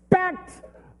expect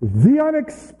the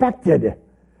unexpected.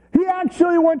 He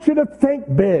actually wants you to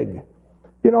think big.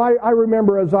 You know, I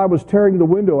remember as I was tearing the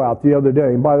window out the other day,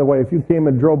 and by the way, if you came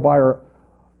and drove by our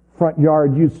front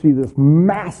yard, you'd see this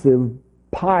massive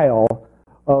pile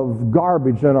of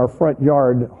garbage in our front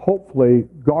yard. Hopefully,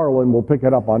 Garland will pick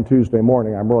it up on Tuesday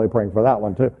morning. I'm really praying for that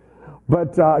one, too.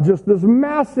 but just this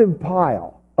massive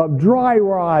pile of dry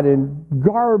rot and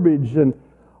garbage and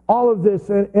all of this.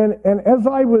 And as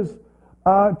I was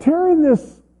tearing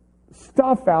this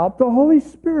stuff out, the Holy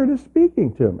Spirit is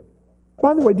speaking to me.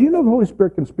 By the way, do you know the Holy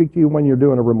Spirit can speak to you when you're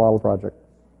doing a remodel project?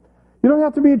 You don't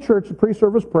have to be in church, a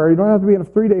pre-service prayer. You don't have to be in a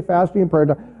 3-day fasting and prayer.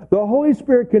 The Holy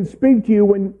Spirit can speak to you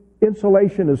when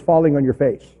insulation is falling on your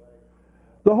face.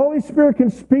 The Holy Spirit can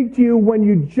speak to you when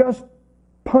you just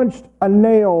punched a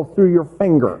nail through your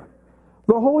finger.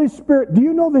 The Holy Spirit, do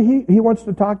you know that He wants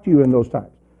to talk to you in those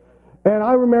times? And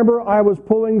I remember I was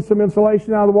pulling some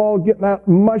insulation out of the wall, getting that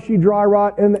mushy, dry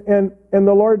rot, and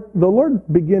the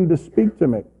Lord began to speak to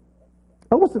me.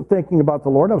 I wasn't thinking about the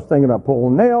Lord. I was thinking about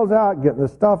pulling nails out, getting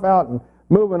this stuff out, and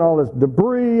moving all this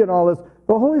debris and all this.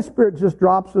 The Holy Spirit just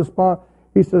drops this bomb.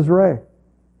 He says, Ray,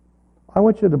 I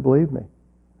want you to believe me.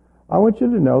 I want you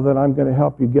to know that I'm going to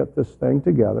help you get this thing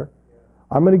together.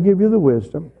 I'm going to give you the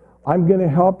wisdom. I'm going to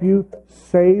help you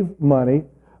save money.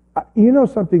 You know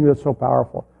something that's so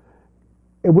powerful?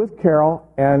 With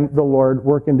Carol and the Lord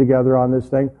working together on this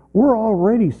thing, we're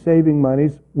already saving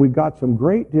monies. We got some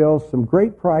great deals, some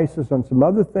great prices on some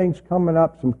other things coming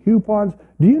up, some coupons.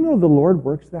 Do you know the Lord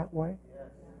works that way?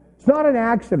 It's not an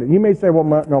accident. You may say, well,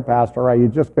 no, Pastor, you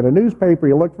just get a newspaper,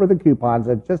 you look for the coupons.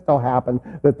 It just so happens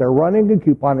that they're running a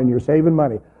coupon and you're saving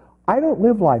money. I don't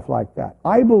live life like that.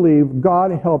 I believe God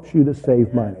helps you to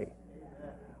save money.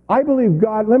 I believe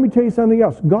God, let me tell you something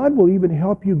else. God will even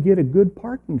help you get a good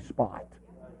parking spot.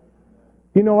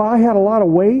 You know, I had a lot of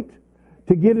weight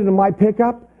to get into my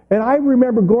pickup, and I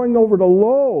remember going over to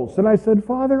Lowe's, and I said,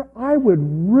 Father, I would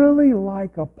really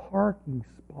like a parking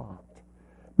spot,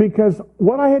 because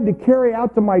what I had to carry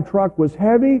out to my truck was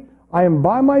heavy. I am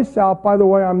by myself. By the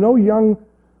way, I'm no young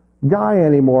guy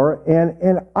anymore,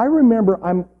 and I remember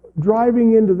I'm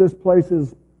driving into this place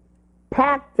is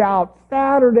packed out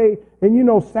Saturday, and you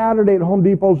know Saturday at Home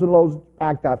Depots and Lowe's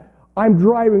packed out. I'm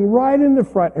driving right in the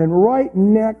front, and right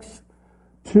next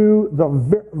to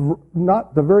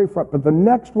not the very front, but the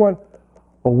next one,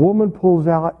 a woman pulls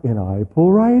out, and I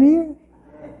pull right in.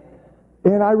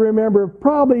 And I remember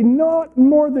probably not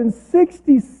more than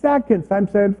 60 seconds, I'm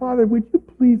saying, Father, would you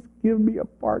please give me a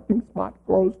parking spot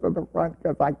close to the front,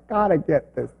 because I got to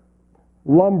get this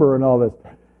lumber and all this.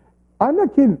 I'm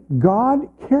not kidding. God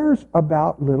cares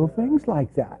about little things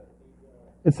like that.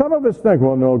 And some of us think,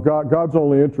 well, no, God's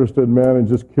only interested, man, in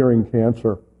just curing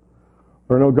cancer.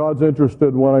 Or no, God's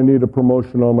interested when I need a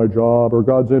promotion on my job, or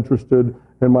God's interested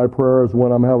in my prayers when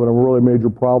I'm having a really major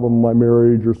problem in my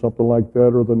marriage or something like that,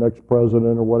 or the next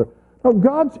president or whatever. No,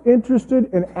 God's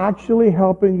interested in actually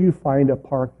helping you find a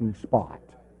parking spot.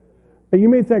 And you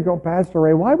may think, oh, Pastor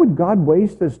Ray, why would God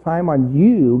waste his time on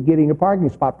you getting a parking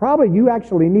spot? Probably you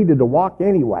actually needed to walk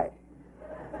anyway.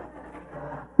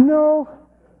 No.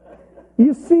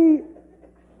 You see,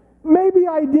 maybe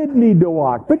I did need to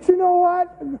walk. But you know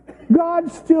what?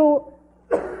 God still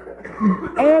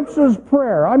answers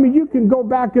prayer. I mean, you can go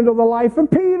back into the life of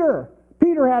Peter.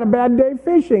 Peter had a bad day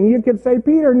fishing. You could say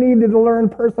Peter needed to learn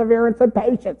perseverance and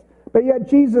patience. But yet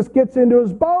Jesus gets into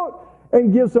his boat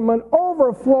and gives him an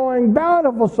overflowing,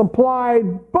 bountiful supply,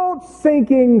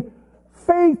 boat-sinking,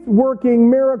 faith-working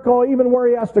miracle, even where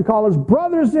he has to call his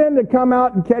brothers in to come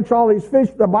out and catch all these fish.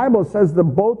 The Bible says the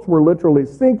boats were literally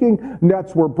sinking,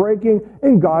 nets were breaking,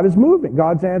 and God is moving.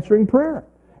 God's answering prayer.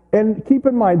 And keep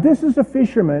in mind, this is a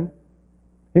fisherman,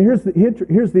 and here's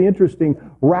the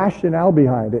interesting rationale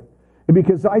behind it,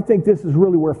 because I think this is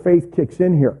really where faith kicks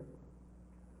in here.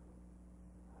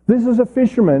 This is a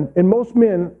fisherman, and most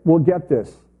men will get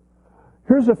this.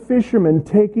 Here's a fisherman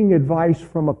taking advice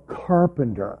from a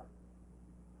carpenter.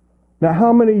 Now,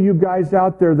 how many of you guys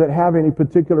out there that have any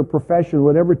particular profession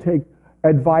would ever take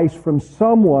advice from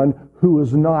someone who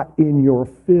is not in your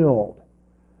field?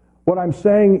 What I'm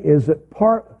saying is that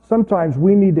sometimes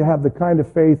we need to have the kind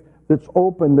of faith that's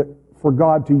open for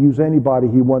God to use anybody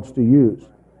he wants to use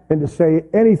and to say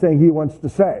anything he wants to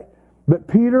say. But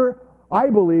Peter,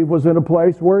 I believe, was in a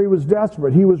place where he was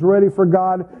desperate. He was ready for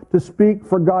God to speak,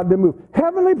 for God to move.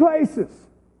 Heavenly places.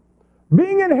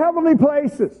 Being in heavenly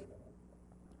places.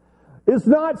 It's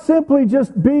not simply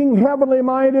just being heavenly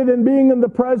minded and being in the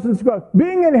presence of God.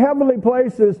 Being in heavenly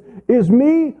places is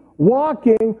me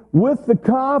walking with the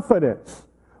confidence,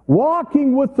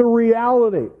 walking with the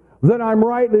reality that I'm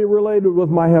rightly related with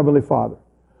my Heavenly Father.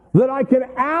 That I can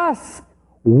ask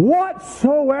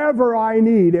whatsoever I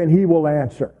need and He will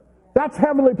answer. That's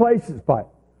heavenly places, but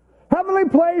heavenly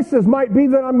places might be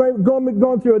that I'm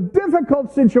going through a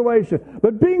difficult situation,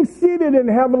 but being seated in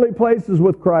heavenly places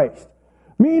with Christ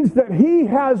means that He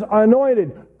has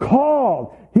anointed,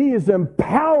 called, He has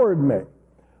empowered me.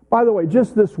 By the way,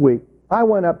 just this week, I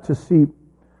went up to see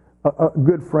a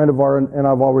good friend of ours, and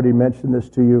I've already mentioned this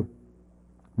to you,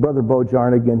 Brother Bo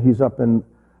Jarnigan. He's up in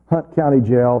Hunt County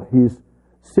Jail. He's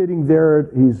sitting there.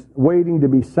 He's waiting to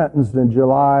be sentenced in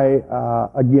July.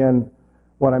 Again,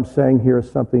 what I'm saying here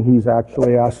is something he's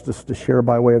actually asked us to share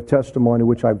by way of testimony,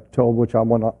 which I've told, which I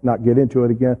will not get into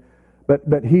it again.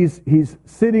 But he's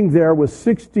sitting there with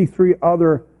 63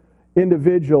 other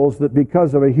individuals that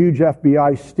because of a huge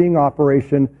FBI sting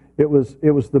operation, it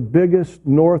was the biggest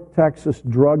North Texas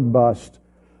drug bust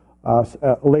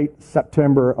late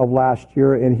September of last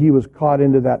year, and he was caught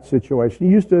into that situation.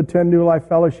 He used to attend New Life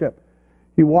Fellowship.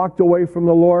 He walked away from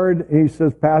the Lord, and he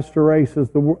says, Pastor Ray says,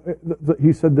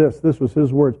 he said this was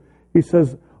his words. He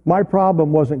says, my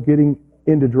problem wasn't getting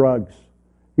into drugs.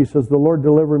 He says, the Lord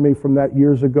delivered me from that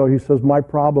years ago. He says, my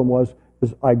problem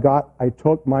is I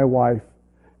took my wife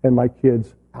and my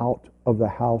kids out of the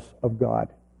house of God.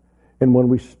 And when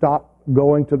we stopped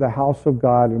going to the house of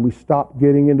God and we stopped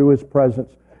getting into His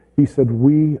presence, he said,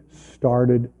 we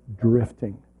started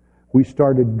drifting. We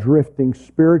started drifting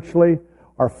spiritually.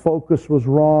 Our focus was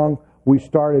wrong. We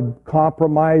started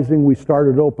compromising. We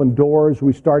started open doors.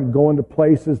 We started going to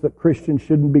places that Christians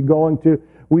shouldn't be going to.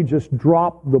 We just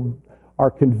dropped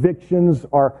our convictions.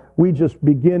 We just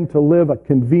begin to live a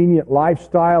convenient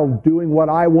lifestyle, doing what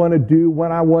I want to do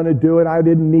when I want to do it. I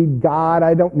didn't need God.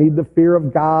 I don't need the fear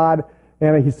of God.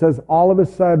 And he says, all of a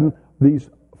sudden, these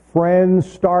friends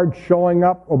started showing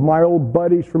up of my old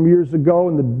buddies from years ago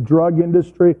in the drug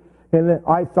industry. And then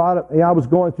I thought I was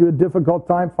going through a difficult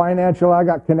time financially. I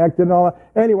got connected and all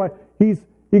that. Anyway,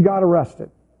 he got arrested.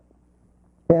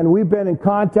 And we've been in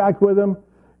contact with him.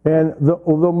 And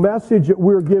the message that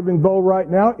we're giving Bo right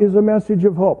now is a message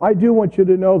of hope. I do want you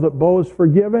to know that Bo is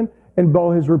forgiven and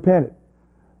Bo has repented.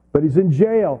 But he's in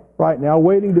jail right now,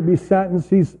 waiting to be sentenced.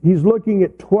 He's looking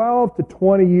at 12 to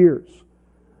 20 years.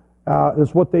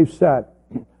 Is what they've said.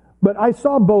 But I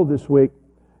saw Bo this week,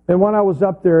 and when I was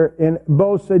up there, and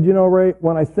Bo said, you know, Ray,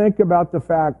 when I think about the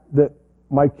fact that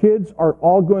my kids are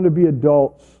all going to be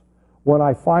adults when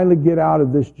I finally get out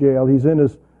of this jail, he's in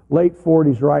his late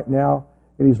 40s right now,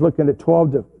 and he's looking at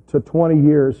 12 to 20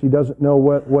 years. He doesn't know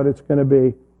what it's going to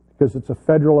be because it's a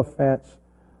federal offense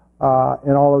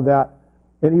and all of that.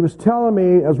 And he was telling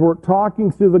me as we're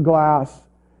talking through the glass,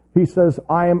 he says,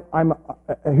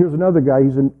 here's another guy,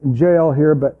 he's in jail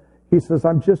here, but he says,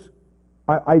 I just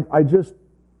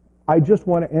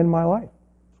want to end my life.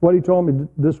 That's what he told me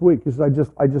this week. He says,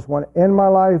 I just want to end my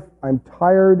life. I'm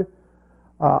tired.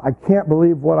 I can't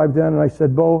believe what I've done. And I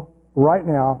said, Bo, right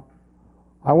now,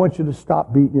 I want you to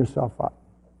stop beating yourself up.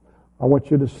 I want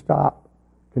you to stop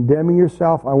condemning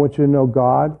yourself. I want you to know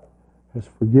God has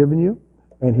forgiven you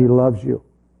and He loves you.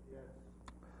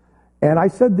 And I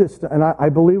said this, and I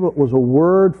believe it was a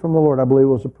word from the Lord. I believe it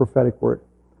was a prophetic word.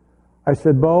 I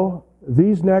said, Bo,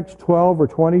 these next 12 or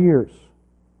 20 years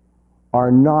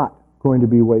are not going to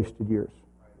be wasted years.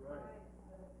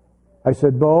 I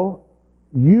said, Bo,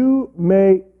 you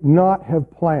may not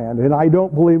have planned, and I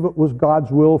don't believe it was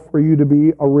God's will for you to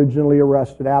be originally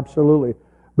arrested, absolutely.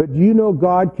 But do you know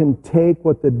God can take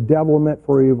what the devil meant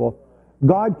for evil?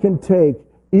 God can take,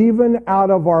 even out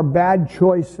of our bad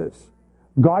choices,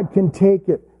 God can take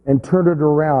it and turn it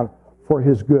around for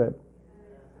His good.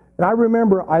 And I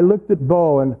remember I looked at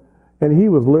Bo, and he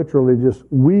was literally just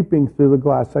weeping through the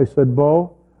glass. I said,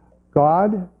 Bo,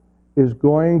 God is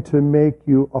going to make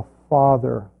you a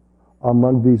father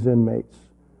among these inmates.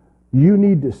 You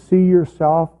need to see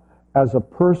yourself as a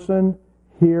person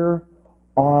here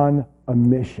on a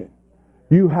mission.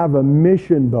 You have a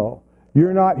mission, Bo.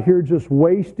 You're not here just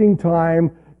wasting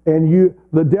time. And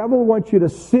the devil wants you to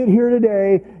sit here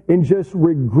today and just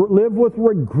live with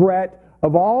regret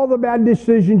of all the bad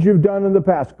decisions you've done in the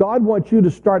past. God wants you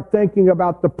to start thinking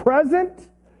about the present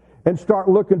and start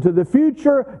looking to the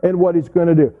future and what He's going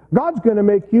to do. God's going to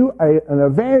make you an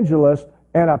evangelist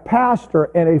and a pastor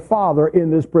and a father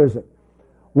in this prison.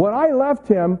 When I left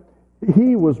him,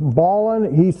 he was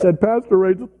bawling. He said, Pastor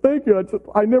Ray, thank you.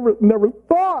 I never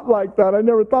thought like that. I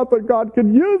never thought that God could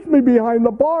use me behind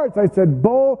the bars. I said,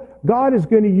 Bo, God is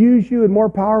going to use you in more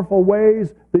powerful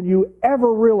ways than you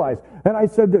ever realized. And I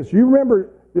said this, you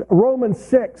remember Romans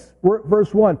 6,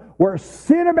 verse 1, where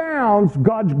sin abounds,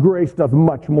 God's grace doth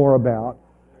much more abound.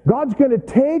 God's going to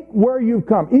take where you've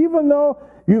come. Even though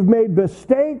you've made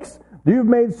mistakes, you've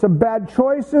made some bad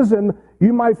choices, and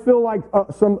you might feel like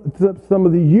some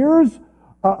of the years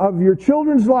of your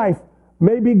children's life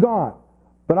may be gone.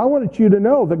 But I wanted you to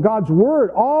know that God's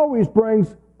Word always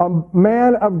brings a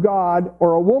man of God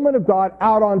or a woman of God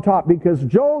out on top, because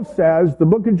Joel says, the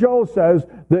book of Joel says,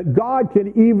 that God can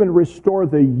even restore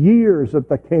the years that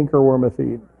the cankerworm hath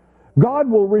eaten. God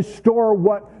will restore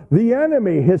what the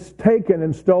enemy has taken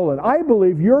and stolen. I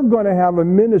believe you're going to have a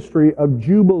ministry of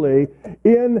jubilee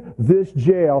in this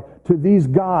jail to these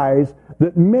guys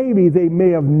that maybe they may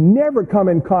have never come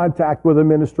in contact with a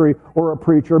ministry or a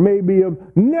preacher, maybe have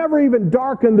never even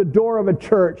darkened the door of a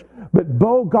church. But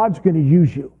Bo, God's going to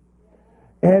use you.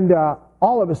 And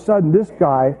all of a sudden, this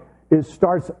guy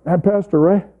starts, "Hey, Pastor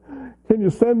Ray, can you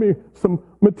send me some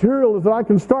materials that I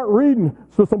can start reading?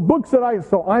 So some books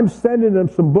so I'm sending him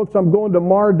some books. I'm going to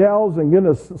Mardell's and going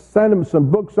to send him some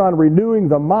books on renewing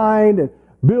the mind and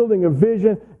building a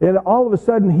vision. And all of a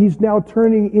sudden, he's now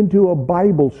turning into a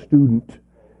Bible student.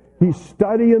 He's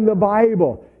studying the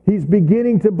Bible. He's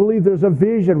beginning to believe there's a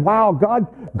vision. Wow,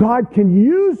 God can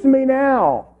use me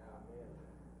now.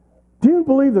 Do you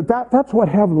believe that's what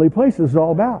Heavenly Places is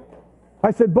all about?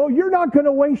 I said, Bo, you're not going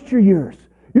to waste your years.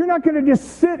 You're not going to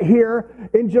just sit here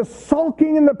and just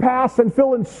sulking in the past and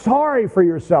feeling sorry for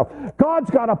yourself. God's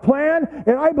got a plan,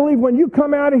 and I believe when you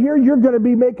come out of here, you're going to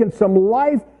be making some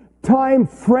lifetime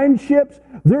friendships.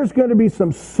 There's going to be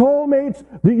some soulmates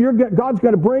that God's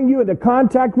going to bring you into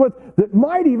contact with that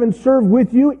might even serve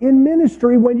with you in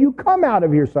ministry when you come out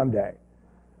of here someday.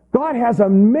 God has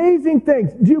amazing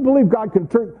things. Do you believe God can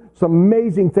turn some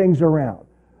amazing things around?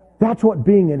 That's what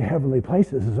being in heavenly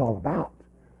places is all about.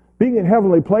 Being in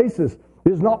heavenly places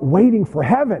is not waiting for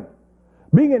heaven.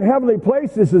 Being in heavenly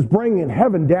places is bringing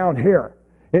heaven down here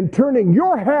and turning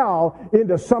your hell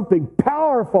into something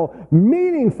powerful,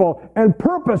 meaningful, and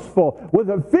purposeful with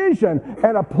a vision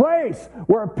and a place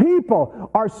where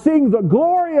people are seeing the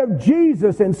glory of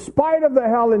Jesus in spite of the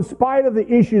hell, in spite of the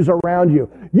issues around you.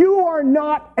 You are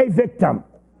not a victim.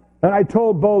 And I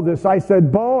told Bo this. I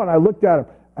said, Bo, and I looked at him.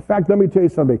 In fact, let me tell you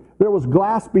something. There was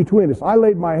glass between us. I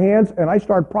laid my hands and I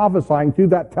started prophesying through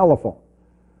that telephone.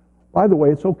 By the way,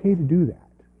 it's okay to do that.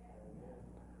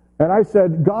 And I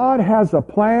said, God has a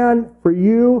plan for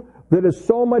you that is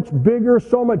so much bigger,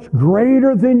 so much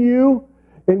greater than you.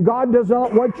 And God does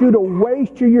not want you to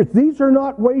waste your years. These are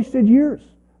not wasted years.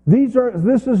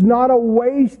 This is not a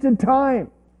wasted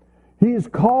time. He's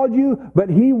called you, but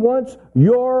He wants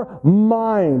your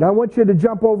mind. I want you to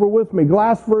jump over with me.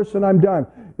 Last verse and I'm done.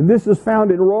 And this is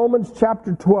found in Romans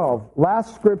chapter 12.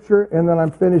 Last scripture, and then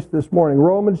I'm finished this morning.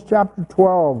 Romans chapter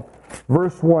 12,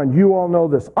 verse 1. You all know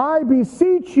this. I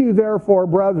beseech you, therefore,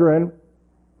 brethren,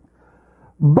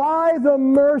 by the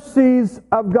mercies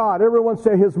of God. Everyone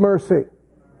say His mercy.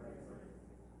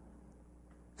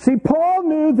 See, Paul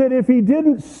knew that if he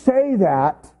didn't say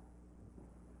that,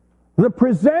 the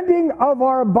presenting of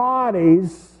our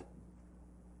bodies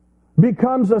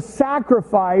becomes a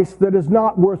sacrifice that is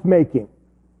not worth making.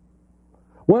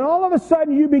 When all of a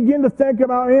sudden you begin to think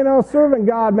about, serving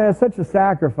God, man, it's such a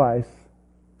sacrifice.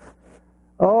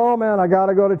 Oh, man, I got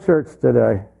to go to church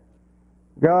today.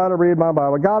 Got to read my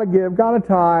Bible. Got to give. Got to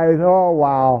tithe. Oh,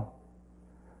 wow.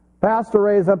 Pastor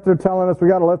Ray's up there telling us we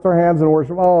got to lift our hands and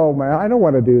worship. Oh, man, I don't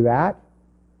want to do that.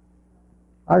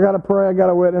 I got to pray, I got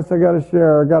to witness, I got to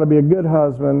share, I got to be a good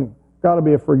husband, got to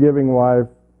be a forgiving wife.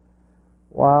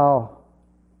 Wow.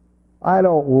 I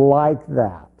don't like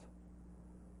that.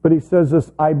 But he says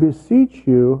this, I beseech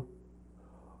you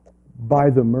by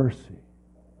the mercy.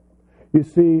 You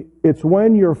see, it's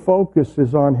when your focus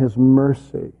is on His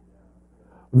mercy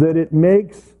that it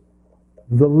makes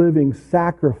the living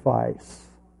sacrifice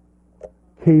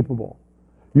capable.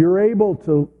 You're able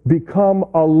to become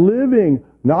a living,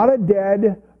 not a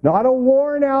dead, not a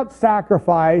worn out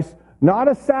sacrifice, not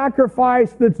a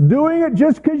sacrifice that's doing it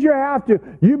just because you have to.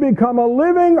 You become a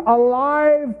living,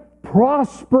 alive,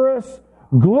 prosperous,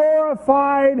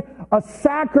 glorified, a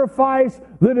sacrifice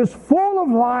that is full of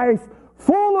life,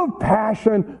 full of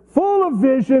passion, full of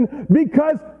vision,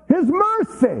 because His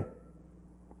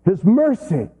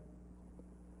mercy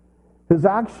has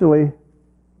actually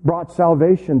brought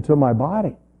salvation to my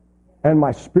body and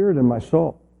my spirit and my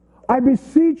soul. I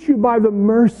beseech you by the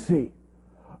mercy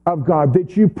of God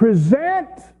that you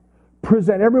present,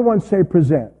 everyone say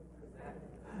present.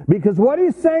 Because what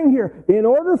he's saying here, in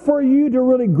order for you to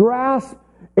really grasp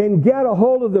and get a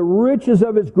hold of the riches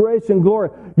of His grace and glory,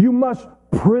 you must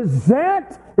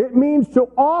present. It means to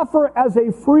offer as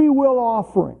a free will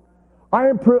offering. I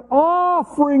am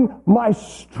offering my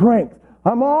strength.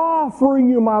 I'm offering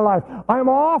you my life. I'm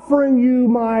offering you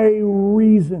my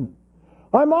reason.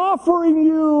 I'm offering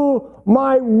you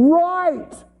my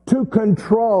right to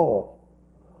control.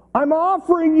 I'm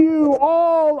offering you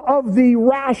all of the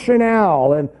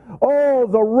rationale and all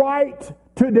the right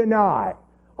to deny.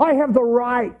 I have the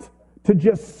right to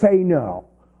just say no.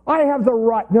 I have the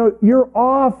right. No, you're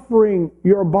offering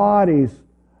your bodies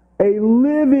a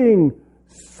living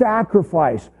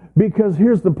sacrifice. Because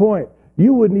here's the point.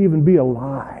 You wouldn't even be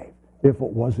alive if it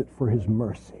wasn't for His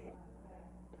mercy.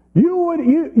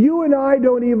 You and I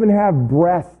don't even have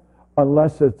breath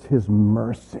unless it's His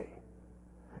mercy.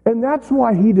 And that's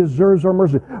why He deserves our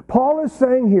mercy. Paul is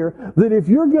saying here that if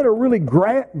you're going to really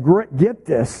get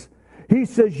this, he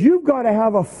says you've got to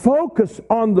have a focus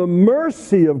on the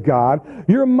mercy of God.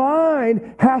 Your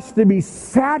mind has to be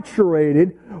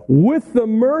saturated with the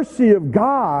mercy of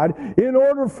God in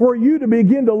order for you to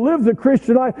begin to live the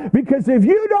Christian life. Because if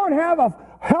you don't have a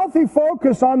healthy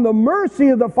focus on the mercy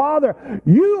of the Father,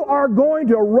 you are going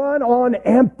to run on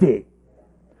empty.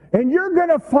 And you're going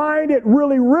to find it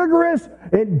really rigorous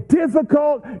and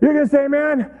difficult. You're going to say,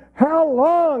 man, how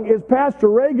long is Pastor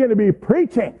Ray going to be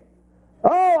preaching?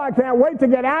 Oh, I can't wait to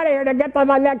get out of here to get to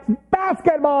my next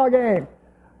basketball game.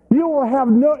 You will have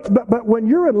but when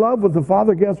you're in love with the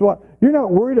Father, guess what? You're not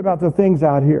worried about the things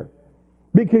out here.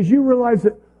 Because you realize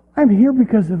that I'm here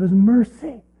because of His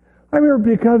mercy. I'm here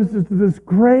because of His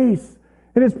grace.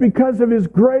 And it's because of His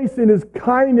grace and His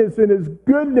kindness and His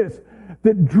goodness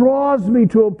that draws me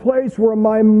to a place where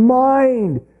my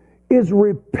mind is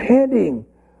repenting.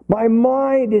 My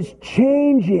mind is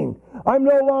changing. I'm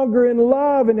no longer in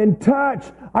love and in touch.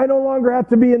 I no longer have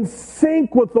to be in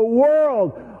sync with the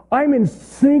world. I'm in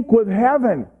sync with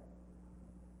heaven.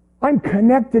 I'm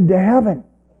connected to heaven.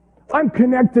 I'm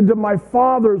connected to my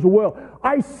Father's will.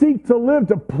 I seek to live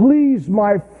to please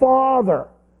my Father.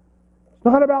 It's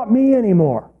not about me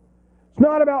anymore. It's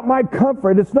not about my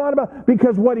comfort. It's not about,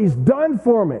 because what He's done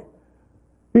for me.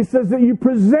 He says that you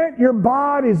present your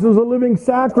bodies as a living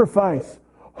sacrifice.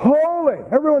 Holy.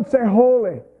 Everyone say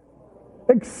holy.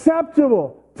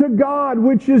 Acceptable to God,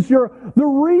 which is the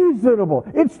reasonable.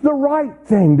 It's the right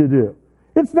thing to do.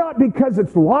 It's not because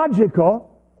it's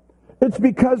logical. It's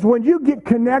because when you get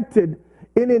connected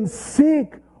and in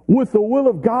sync with the will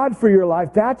of God for your life,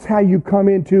 that's how you come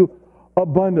into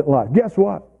abundant life. Guess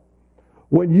what?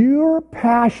 When your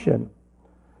passion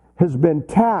has been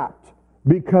tapped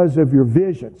because of your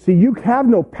vision. See, you have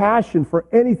no passion for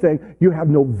anything you have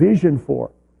no vision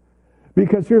for.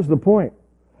 Because here's the point.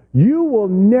 You will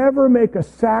never make a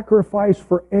sacrifice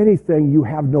for anything you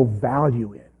have no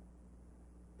value in.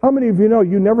 How many of you know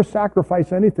you never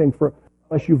sacrifice anything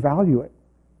unless you value it?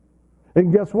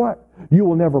 And guess what? You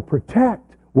will never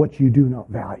protect what you do not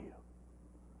value.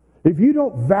 If you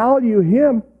don't value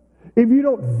Him, if you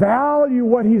don't value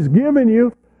what He's given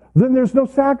you, then there's no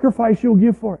sacrifice you'll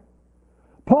give for it.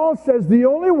 Paul says the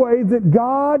only way that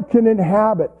God can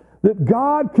inhabit, that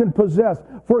God can possess,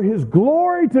 for His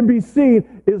glory to be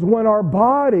seen, is when our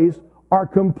bodies are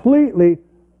completely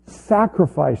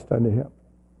sacrificed unto Him.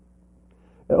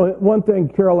 One thing,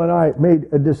 Carol and I made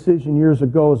a decision years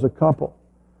ago as a couple.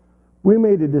 We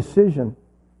made a decision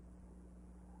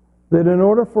that in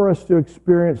order for us to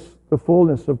experience the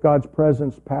fullness of God's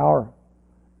presence, power,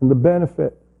 and the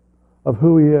benefit of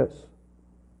who He is,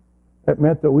 it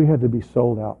meant that we had to be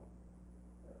sold out.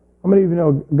 How many of you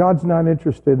know God's not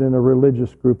interested in a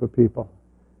religious group of people?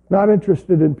 Not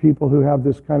interested in people who have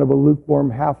this kind of a lukewarm,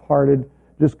 half-hearted,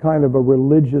 just kind of a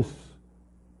religious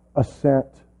assent.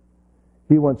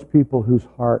 He wants people whose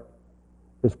heart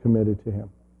is committed to Him,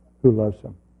 who loves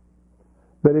Him.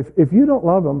 But if you don't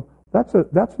love Him, that's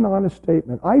an honest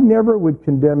statement. I never would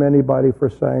condemn anybody for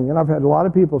saying, and I've had a lot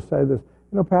of people say this,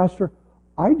 Pastor,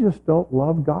 I just don't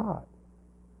love God.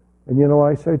 And you know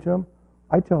what I say to them?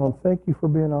 I tell them, thank you for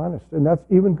being honest. And that's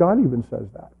even God even says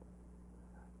that.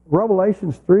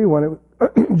 Revelations 3, when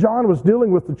John was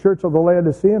dealing with the church of the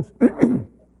Laodiceans,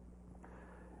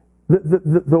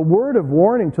 the word of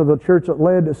warning to the church at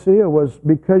Laodicea was,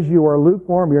 because you are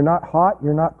lukewarm, you're not hot,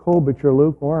 you're not cold, but you're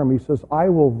lukewarm. He says, I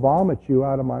will vomit you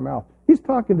out of my mouth. He's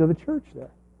talking to the church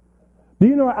there. Do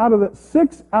you know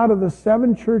 6 out of the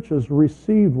 7 churches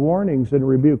received warnings and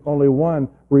rebuke? Only one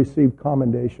received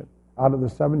commendation. Out of the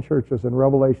 7 churches in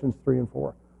Revelations 3 and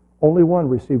 4. Only one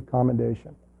received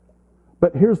commendation.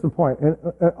 But here's the point, and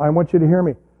I want you to hear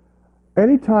me.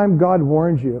 Anytime God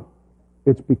warns you,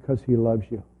 it's because He loves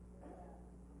you.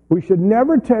 We should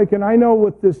never take, and I know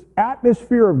with this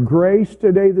atmosphere of grace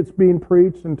today that's being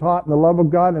preached and taught in the love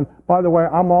of God, and by the way,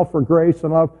 I'm all for grace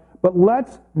and love, but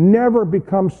let's never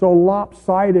become so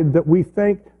lopsided that we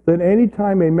think that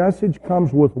anytime a message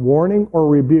comes with warning or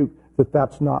rebuke, that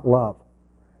that's not love.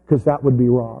 Because that would be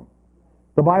wrong.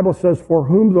 The Bible says, for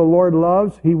whom the Lord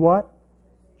loves, He what?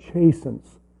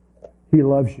 Chastens. He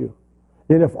loves you.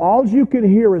 And if all you can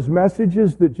hear is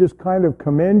messages that just kind of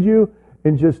commend you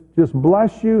and just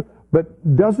bless you,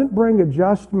 but doesn't bring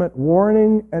adjustment,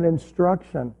 warning, and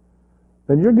instruction,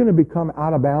 then you're going to become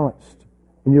out of balance.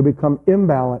 And you'll become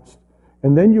imbalanced.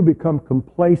 And then you become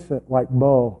complacent like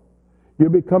Bo. You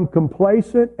become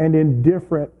complacent and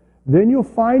indifferent. Then you'll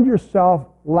find yourself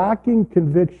lacking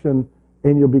conviction,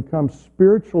 and you'll become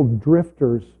spiritual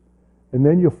drifters. And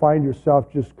then you'll find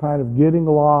yourself just kind of getting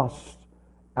lost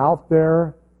out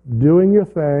there, doing your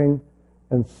thing,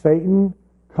 and Satan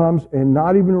comes, and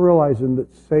not even realizing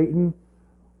that Satan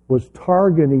was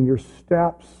targeting your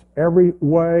steps every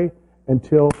way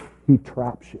until he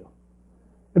traps you.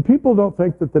 And people don't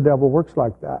think that the devil works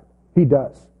like that. He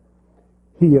does.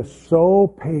 He is so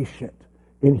patient,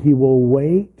 and he will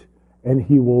wait, and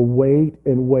he will wait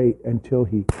and wait until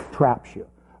he traps you.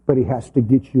 But he has to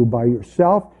get you by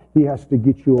yourself. He has to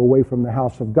get you away from the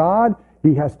house of God.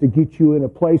 He has to get you in a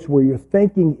place where you're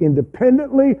thinking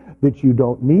independently, that you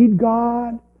don't need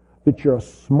God, that you're a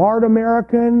smart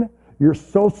American, you're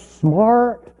so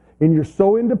smart, and you're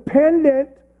so independent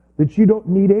that you don't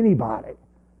need anybody.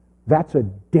 That's a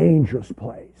dangerous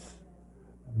place.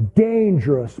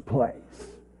 Dangerous place.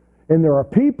 And there are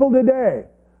people today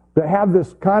that have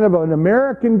this kind of an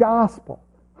American gospel.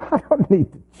 I don't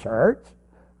need the church.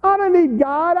 I don't need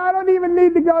God. I don't even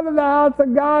need to go to the house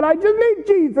of God. I just need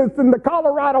Jesus in the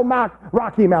Colorado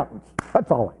Rocky Mountains.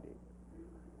 That's all I need.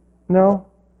 No.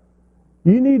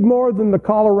 You need more than the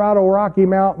Colorado Rocky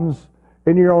Mountains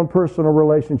in your own personal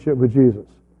relationship with Jesus.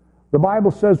 The Bible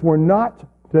says we're not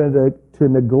to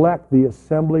neglect the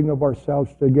assembling of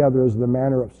ourselves together as the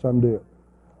manner of some do.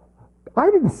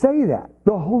 I didn't say that.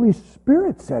 The Holy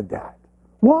Spirit said that.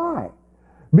 Why?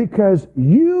 Because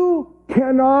you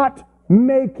cannot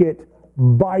make it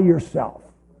by yourself.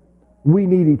 We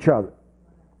need each other.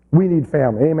 We need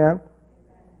family. Amen?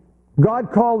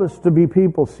 God called us to be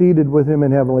people seated with Him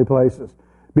in heavenly places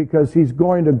because He's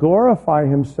going to glorify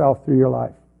Himself through your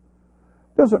life.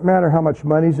 Doesn't matter how much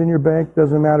money's in your bank.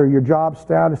 Doesn't matter your job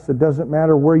status. It doesn't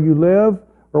matter where you live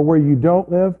or where you don't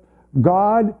live.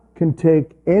 God can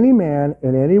take any man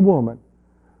and any woman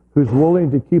who's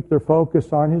willing to keep their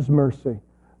focus on His mercy.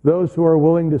 Those who are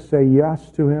willing to say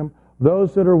yes to Him.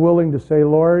 Those that are willing to say,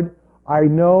 Lord, I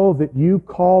know that you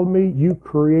called me, you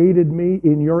created me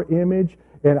in your image,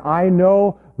 and I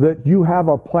know that you have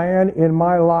a plan in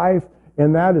my life,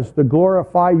 and that is to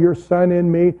glorify your Son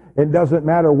in me. It doesn't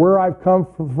matter where I've come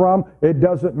from. It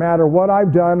doesn't matter what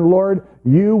I've done. Lord,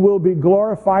 you will be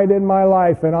glorified in my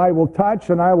life, and I will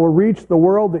touch and I will reach the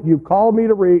world that you've called me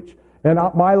to reach, and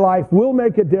my life will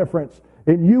make a difference.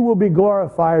 And you will be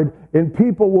glorified, and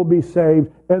people will be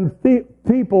saved, and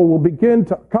people will begin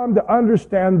to come to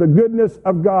understand the goodness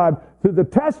of God through the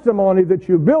testimony that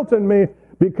you built in me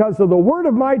because of the word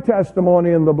of my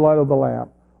testimony and the blood of the Lamb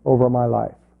over my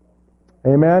life.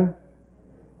 Amen?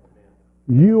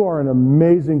 You are an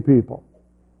amazing people.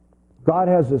 God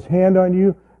has His hand on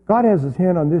you. God has His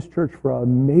hand on this church for an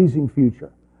amazing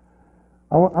future.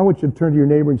 I want you to turn to your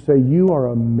neighbor and say, you are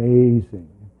amazing.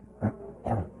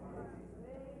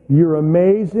 You're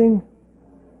amazing,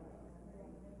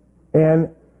 and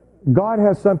God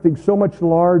has something so much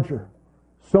larger,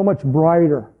 so much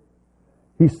brighter.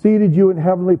 He seated you in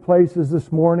heavenly places this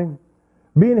morning.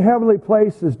 Being in heavenly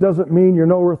places doesn't mean you're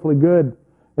no earthly good.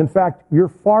 In fact, you're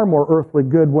far more earthly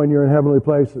good when you're in heavenly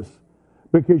places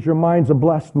because your mind's a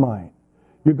blessed mind.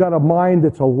 You've got a mind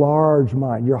that's a large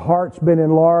mind. Your heart's been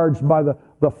enlarged by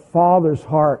the Father's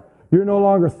heart. You're no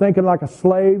longer thinking like a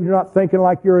slave. You're not thinking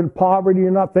like you're in poverty. You're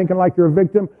not thinking like you're a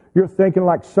victim. You're thinking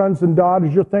like sons and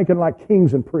daughters. You're thinking like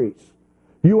kings and priests.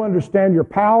 You understand your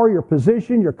power, your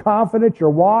position, your confidence, your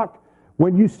walk.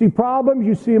 When you see problems,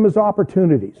 you see them as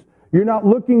opportunities. You're not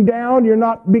looking down. You're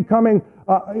not becoming,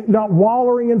 not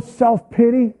wallowing in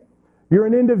self-pity. You're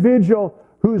an individual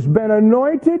who's been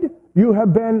anointed. You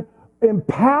have been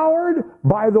empowered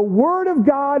by the Word of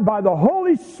God, by the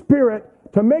Holy Spirit,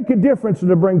 to make a difference and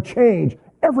to bring change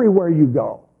everywhere you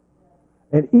go.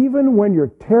 And even when you're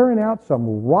tearing out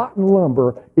some rotten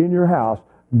lumber in your house,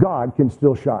 God can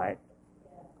still shine.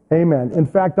 Amen. In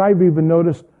fact, I've even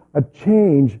noticed a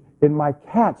change in my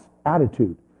cat's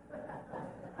attitude.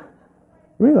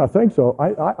 I mean, I think so.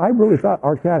 I really thought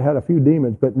our cat had a few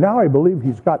demons, but now I believe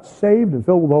he's got saved and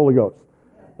filled with the Holy Ghost.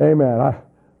 Amen.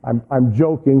 I'm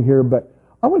joking here, but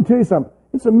I want to tell you something.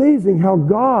 It's amazing how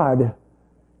God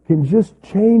can just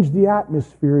change the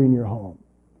atmosphere in your home.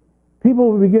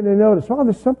 People will begin to notice, oh,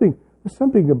 there's something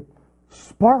a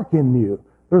spark in you.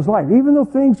 There's life. Even though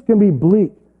things can be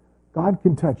bleak, God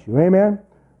can touch you. Amen?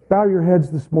 Bow your heads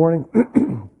this morning.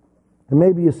 And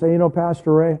maybe you say,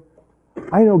 Pastor Ray,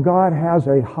 I know God has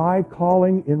a high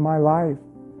calling in my life.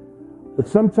 But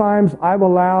sometimes I've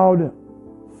allowed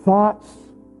thoughts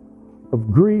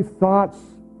of grief, thoughts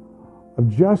of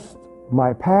just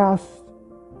my past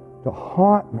to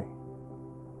haunt me.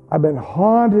 I've been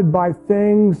haunted by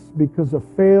things because of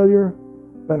failure,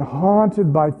 been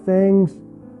haunted by things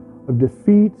of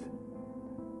defeat,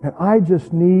 and I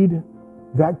just need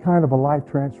that kind of a life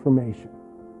transformation.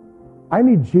 I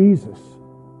need Jesus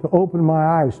to open my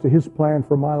eyes to His plan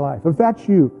for my life. If that's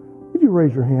you, would you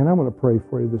raise your hand? I'm going to pray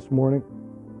for you this morning.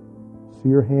 See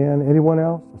your hand. Anyone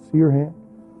else? I see your hand.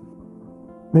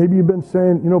 Maybe you've been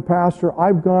saying, Pastor,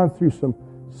 I've gone through some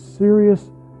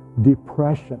serious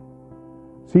depression.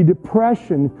 See,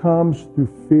 depression comes through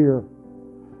fear.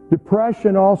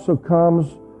 Depression also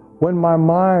comes when my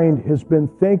mind has been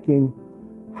thinking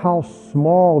how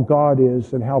small God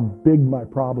is and how big my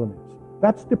problem is.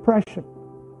 That's depression.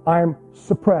 I'm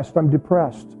suppressed. I'm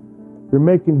depressed. You're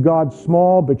making God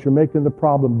small, but you're making the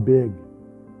problem big.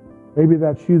 Maybe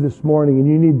that's you this morning and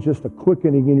you need just a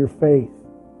quickening in your faith.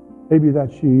 Maybe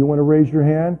that's you. You want to raise your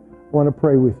hand? I want to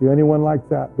pray with you. Anyone like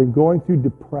that? Been going through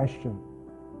depression,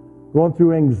 going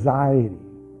through anxiety.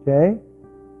 Okay?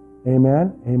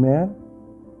 Amen. Amen.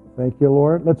 Thank you,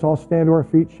 Lord. Let's all stand to our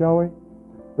feet, shall we?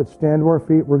 Let's stand to our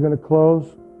feet. We're going to close.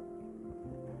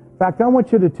 In fact, I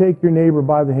want you to take your neighbor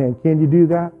by the hand. Can you do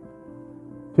that?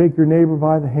 Take your neighbor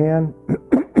by the hand.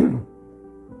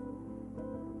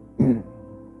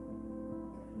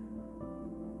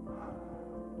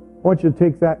 I want you to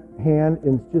take that hand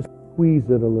and just squeeze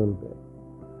it a little bit.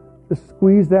 Just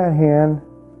squeeze that hand.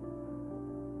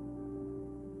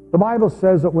 The Bible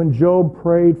says that when Job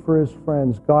prayed for his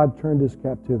friends, God turned his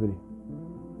captivity.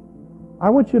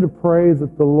 I want you to pray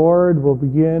that the Lord will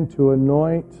begin to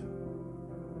anoint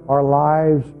our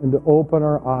lives and to open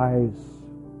our eyes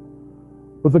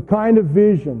with the kind of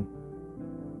vision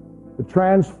that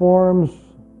transforms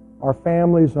our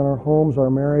families and our homes,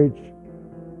 our marriage,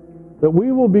 that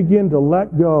we will begin to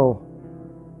let go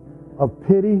of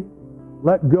pity,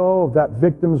 let go of that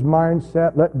victim's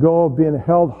mindset, let go of being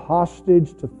held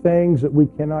hostage to things that we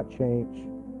cannot change.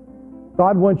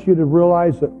 God wants you to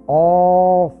realize that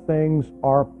all things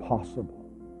are possible.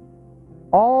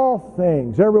 All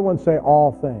things, everyone say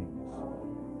all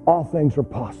things. All things are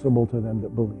possible to them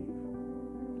that believe.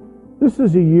 This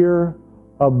is a year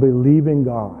of believing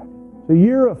God. It's a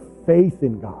year of faith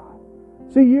in God.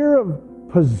 It's a year of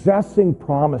possessing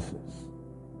promises.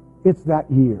 It's that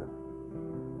year.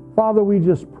 Father, we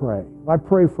just pray. I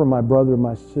pray for my brother,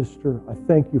 my sister. I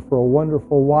thank you for a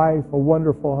wonderful wife, a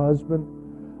wonderful husband.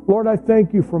 Lord, I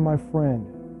thank you for my friend.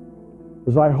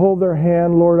 As I hold their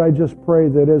hand, Lord, I just pray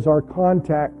that as our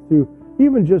contact through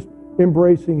even just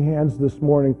embracing hands this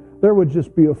morning, there would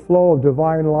just be a flow of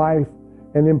divine life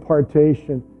and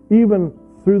impartation, even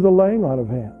through the laying on of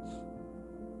hands.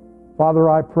 Father,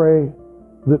 I pray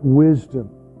that wisdom,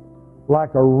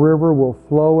 like a river, will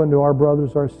flow into our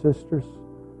brothers, our sisters.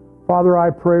 Father, I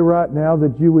pray right now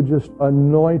that you would just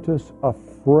anoint us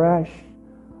afresh.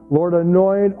 Lord,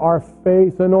 anoint our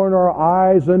faith, anoint our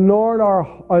eyes, anoint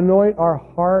our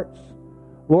hearts.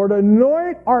 Lord,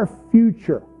 anoint our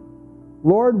future.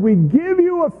 Lord, we give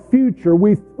you a future.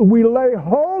 We lay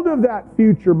hold of that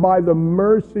future by the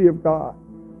mercy of God.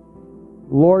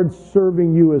 Lord,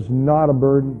 serving you is not a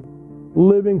burden.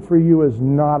 Living for you is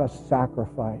not a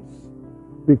sacrifice,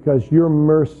 because your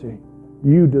mercy,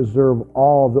 you deserve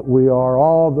all that we are,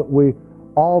 all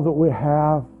that we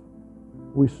have.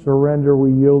 We surrender,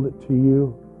 we yield it to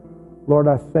you. Lord,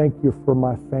 I thank you for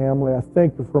my family. I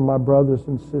thank you for my brothers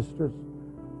and sisters.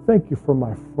 Thank you for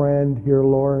my friend here,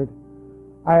 Lord.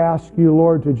 I ask you,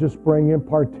 Lord, to just bring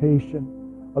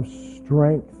impartation of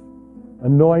strength,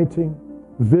 anointing,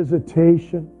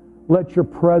 visitation. Let your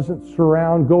presence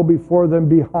surround, go before them,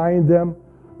 behind them.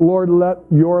 Lord, let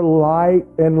your light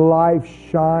and life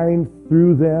shine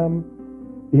through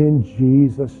them in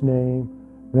Jesus' name.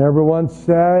 And everyone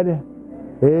said,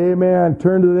 amen.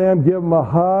 Turn to them, give them a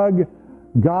hug.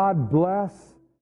 God bless.